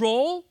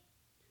control,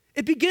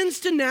 it begins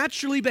to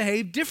naturally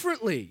behave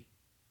differently.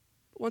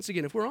 But once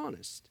again, if we're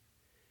honest,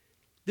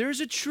 there's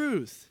a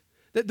truth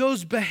that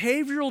those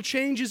behavioral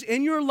changes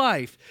in your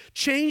life,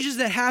 changes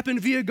that happen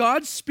via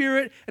God's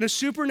Spirit and a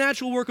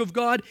supernatural work of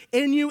God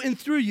in you and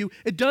through you,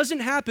 it doesn't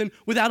happen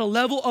without a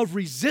level of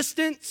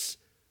resistance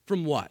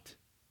from what?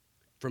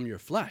 From your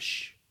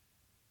flesh.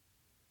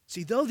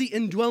 See, though the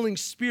indwelling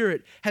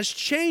Spirit has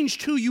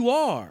changed who you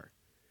are,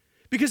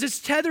 because it's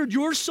tethered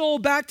your soul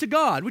back to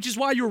God, which is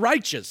why you're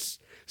righteous,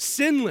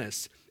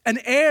 sinless, an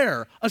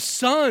heir, a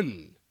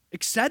son,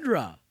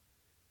 etc.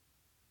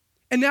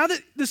 And now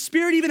that the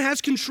Spirit even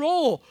has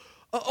control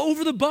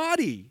over the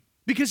body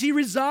because he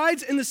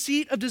resides in the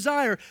seat of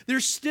desire, there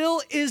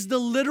still is the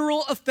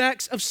literal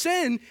effects of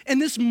sin and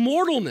this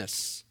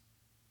mortalness.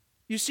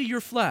 You see,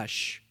 your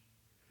flesh,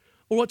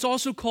 or what's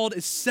also called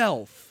as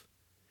self,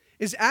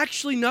 is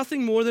actually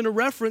nothing more than a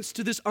reference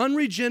to this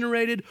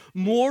unregenerated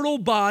mortal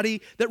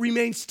body that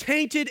remains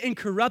tainted and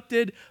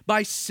corrupted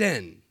by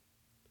sin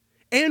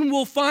and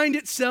will find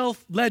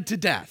itself led to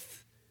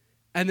death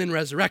and then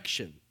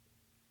resurrection.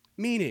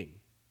 Meaning,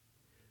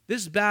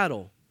 this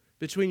battle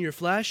between your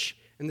flesh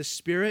and the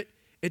Spirit,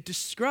 it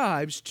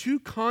describes two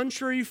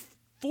contrary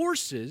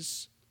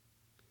forces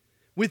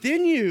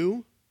within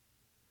you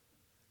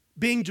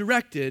being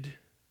directed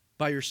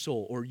by your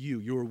soul, or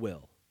your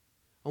will.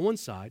 On one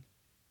side,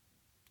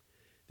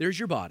 there's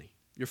your body,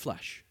 your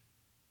flesh.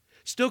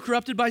 Still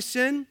corrupted by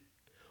sin,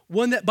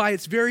 one that by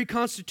its very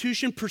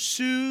constitution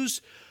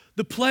pursues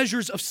the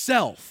pleasures of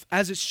self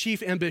as its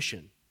chief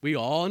ambition. We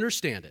all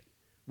understand it.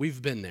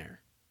 We've been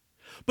there.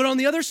 But on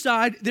the other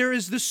side, there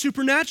is the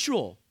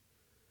supernatural,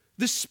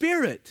 the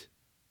Spirit,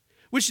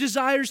 which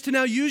desires to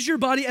now use your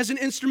body as an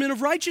instrument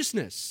of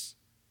righteousness.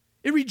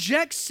 It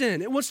rejects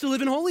sin. It wants to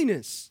live in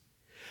holiness.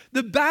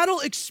 The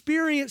battle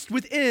experienced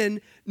within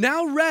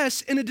now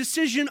rests in a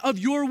decision of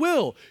your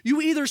will.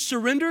 You either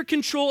surrender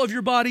control of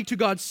your body to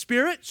God's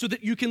Spirit so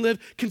that you can live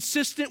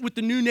consistent with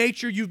the new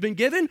nature you've been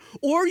given,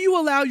 or you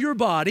allow your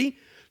body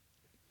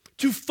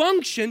to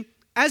function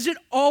as it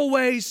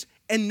always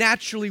and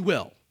naturally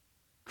will,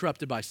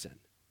 corrupted by sin.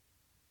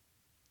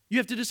 You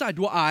have to decide,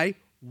 do I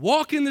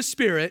walk in the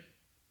Spirit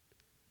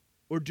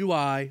or do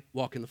I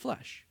walk in the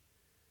flesh?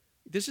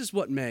 This is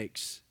what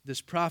makes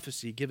this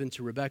prophecy given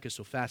to Rebekah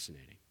so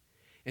fascinating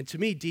and to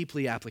me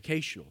deeply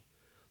applicational.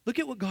 Look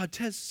at what God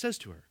says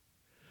to her.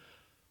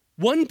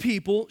 One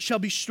people shall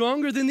be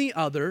stronger than the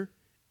other,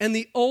 and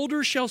the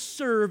older shall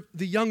serve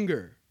the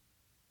younger.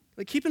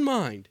 Like, keep in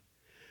mind,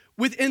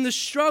 within the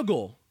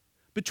struggle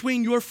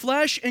between your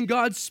flesh and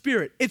God's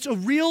Spirit, it's a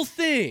real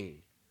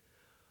thing.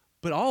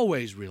 But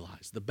always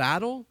realize the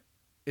battle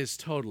is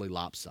totally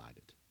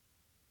lopsided.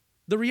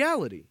 The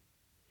reality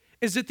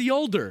is that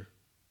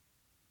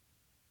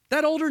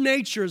that older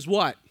nature is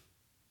what?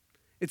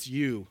 It's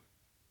you.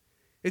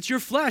 It's your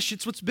flesh.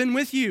 It's what's been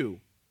with you.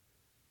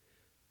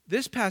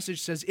 This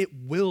passage says it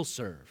will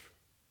serve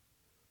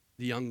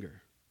the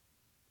younger,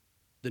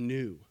 the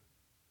new,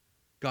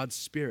 God's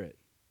Spirit,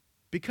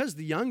 because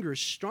the younger is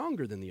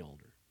stronger than the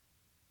older.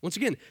 Once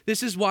again,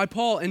 this is why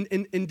Paul,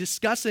 in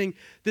discussing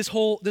this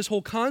whole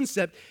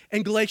concept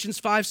in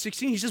Galatians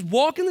 5:16, he says,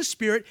 walk in the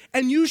Spirit,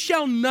 and you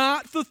shall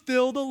not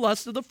fulfill the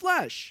lust of the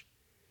flesh.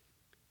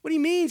 What he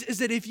means is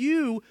that if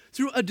you,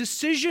 through a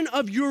decision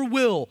of your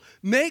will,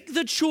 make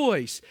the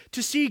choice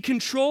to cede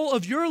control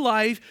of your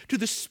life to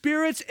the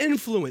Spirit's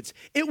influence,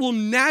 it will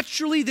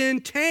naturally then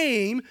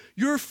tame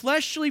your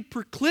fleshly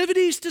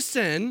proclivities to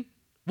sin.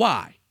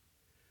 Why?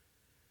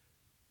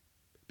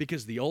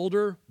 Because the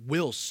older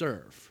will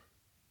serve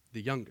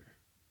the younger.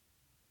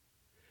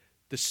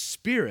 The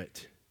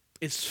Spirit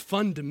is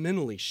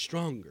fundamentally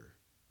stronger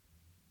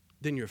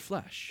than your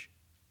flesh.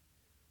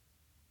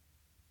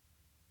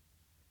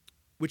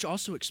 Which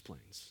also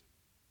explains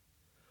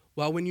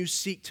why when you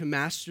seek to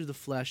master the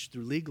flesh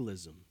through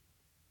legalism,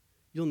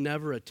 you'll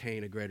never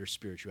attain a greater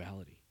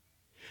spirituality.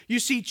 You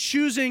see,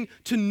 choosing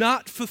to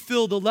not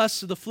fulfill the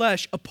lusts of the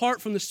flesh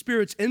apart from the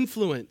Spirit's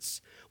influence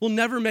will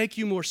never make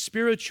you more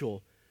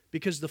spiritual,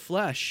 because the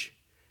flesh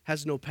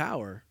has no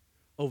power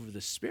over the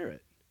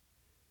Spirit.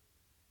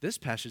 This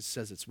passage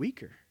says it's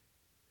weaker.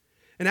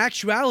 In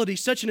actuality,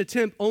 such an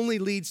attempt only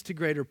leads to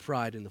greater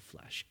pride in the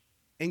flesh.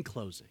 In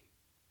closing,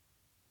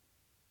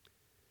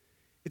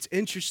 it's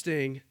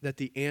interesting that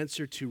the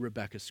answer to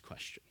Rebekah's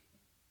question,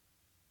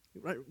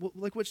 right?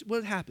 Like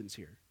what happens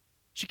here?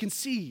 She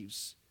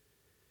conceives.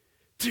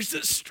 There's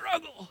this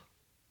struggle.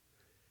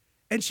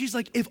 And she's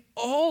like, if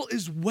all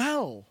is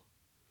well,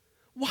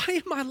 why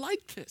am I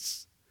like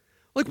this?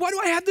 Like, why do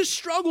I have this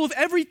struggle if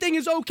everything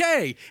is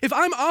okay? If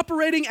I'm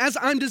operating as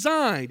I'm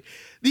designed?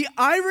 The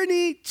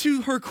irony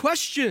to her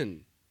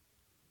question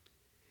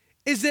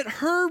is that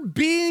her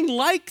being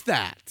like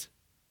that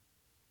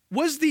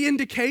was the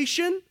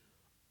indication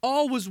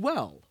all was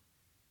well.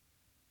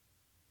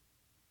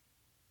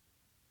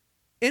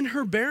 In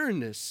her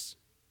barrenness,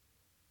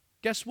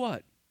 guess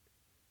what?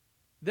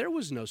 There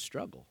was no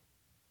struggle.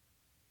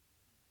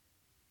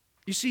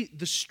 You see,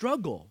 the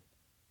struggle,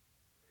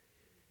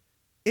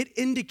 it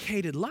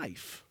indicated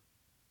life.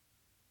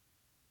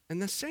 And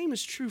the same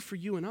is true for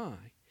you and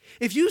I.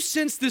 If you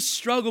sense this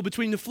struggle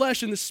between the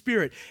flesh and the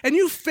Spirit, and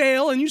you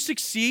fail and you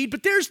succeed,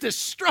 but there's this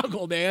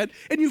struggle, man,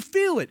 and you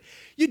feel it.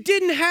 You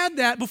didn't have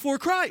that before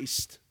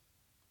Christ.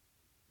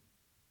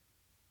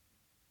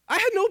 I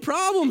had no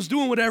problems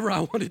doing whatever I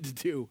wanted to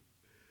do.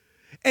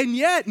 And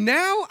yet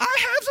now I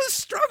have this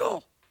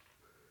struggle.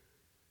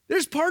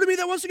 There's part of me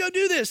that wants to go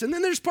do this, and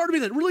then there's part of me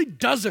that really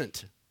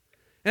doesn't.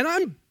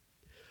 And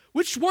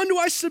which one do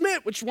I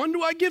submit? Which one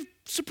do I give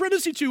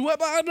supremacy to? Blah,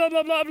 blah,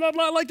 blah, blah, blah,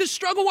 blah. Like this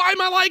struggle, why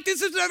am I like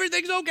this if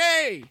everything's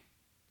okay?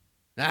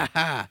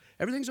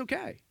 Everything's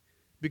okay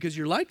because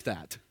you're like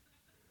that.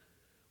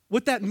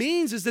 What that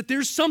means is that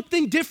there's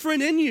something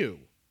different in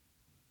you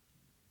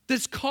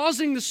that's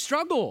causing the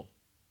struggle.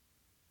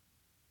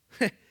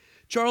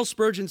 Charles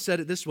Spurgeon said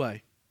it this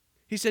way.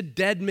 He said,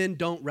 dead men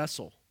don't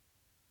wrestle.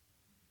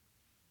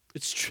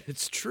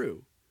 It's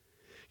true.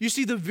 You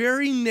see, the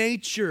very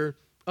nature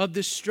of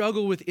this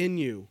struggle within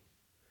you,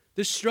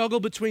 this struggle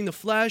between the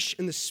flesh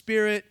and the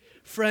Spirit,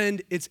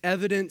 friend, it's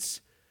evidence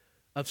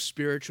of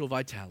spiritual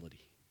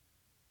vitality,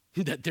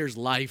 that there's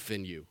life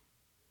in you.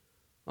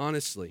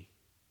 Honestly,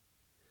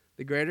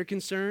 the greater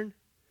concern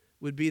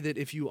would be that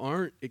if you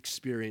aren't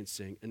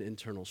experiencing an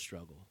internal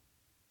struggle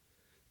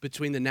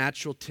between the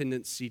natural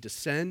tendency to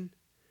sin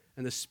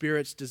and the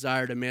Spirit's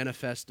desire to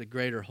manifest a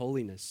greater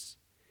holiness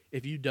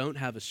if you don't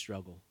have a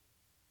struggle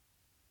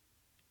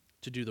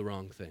to do the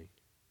wrong thing?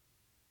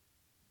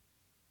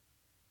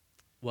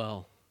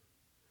 Well,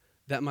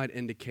 that might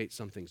indicate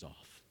something's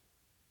off.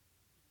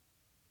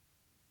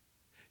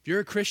 If you're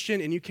a Christian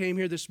and you came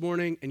here this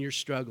morning and you're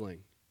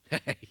struggling,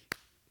 hey,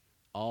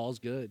 all's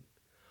good,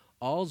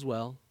 all's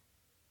well,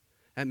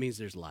 that means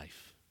there's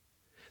life.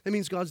 That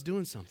means God's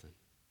doing something.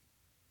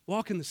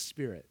 Walk in the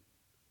Spirit.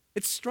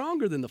 It's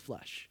stronger than the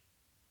flesh.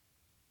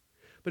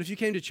 But if you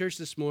came to church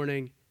this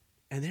morning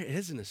and there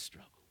isn't a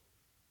struggle,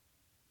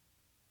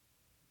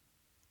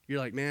 you're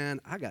like, man,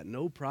 I got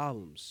no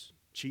problems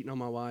cheating on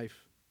my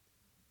wife,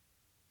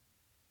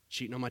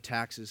 cheating on my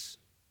taxes,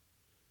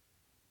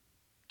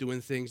 doing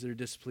things that are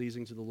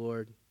displeasing to the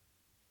Lord.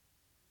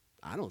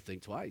 I don't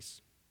think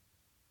twice.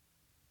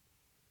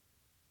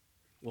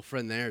 Well,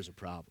 friend, there's a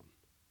problem.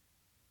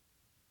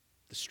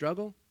 The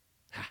struggle,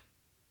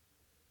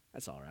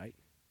 that's all right.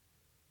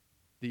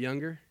 The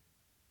younger,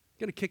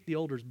 going to kick the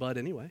older's butt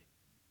anyway.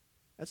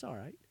 That's all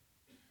right.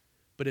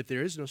 But if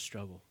there is no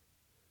struggle,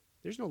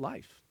 there's no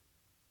life.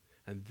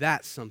 And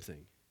that's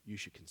something you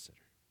should consider.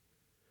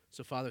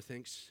 So, Father,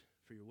 thanks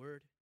for your word.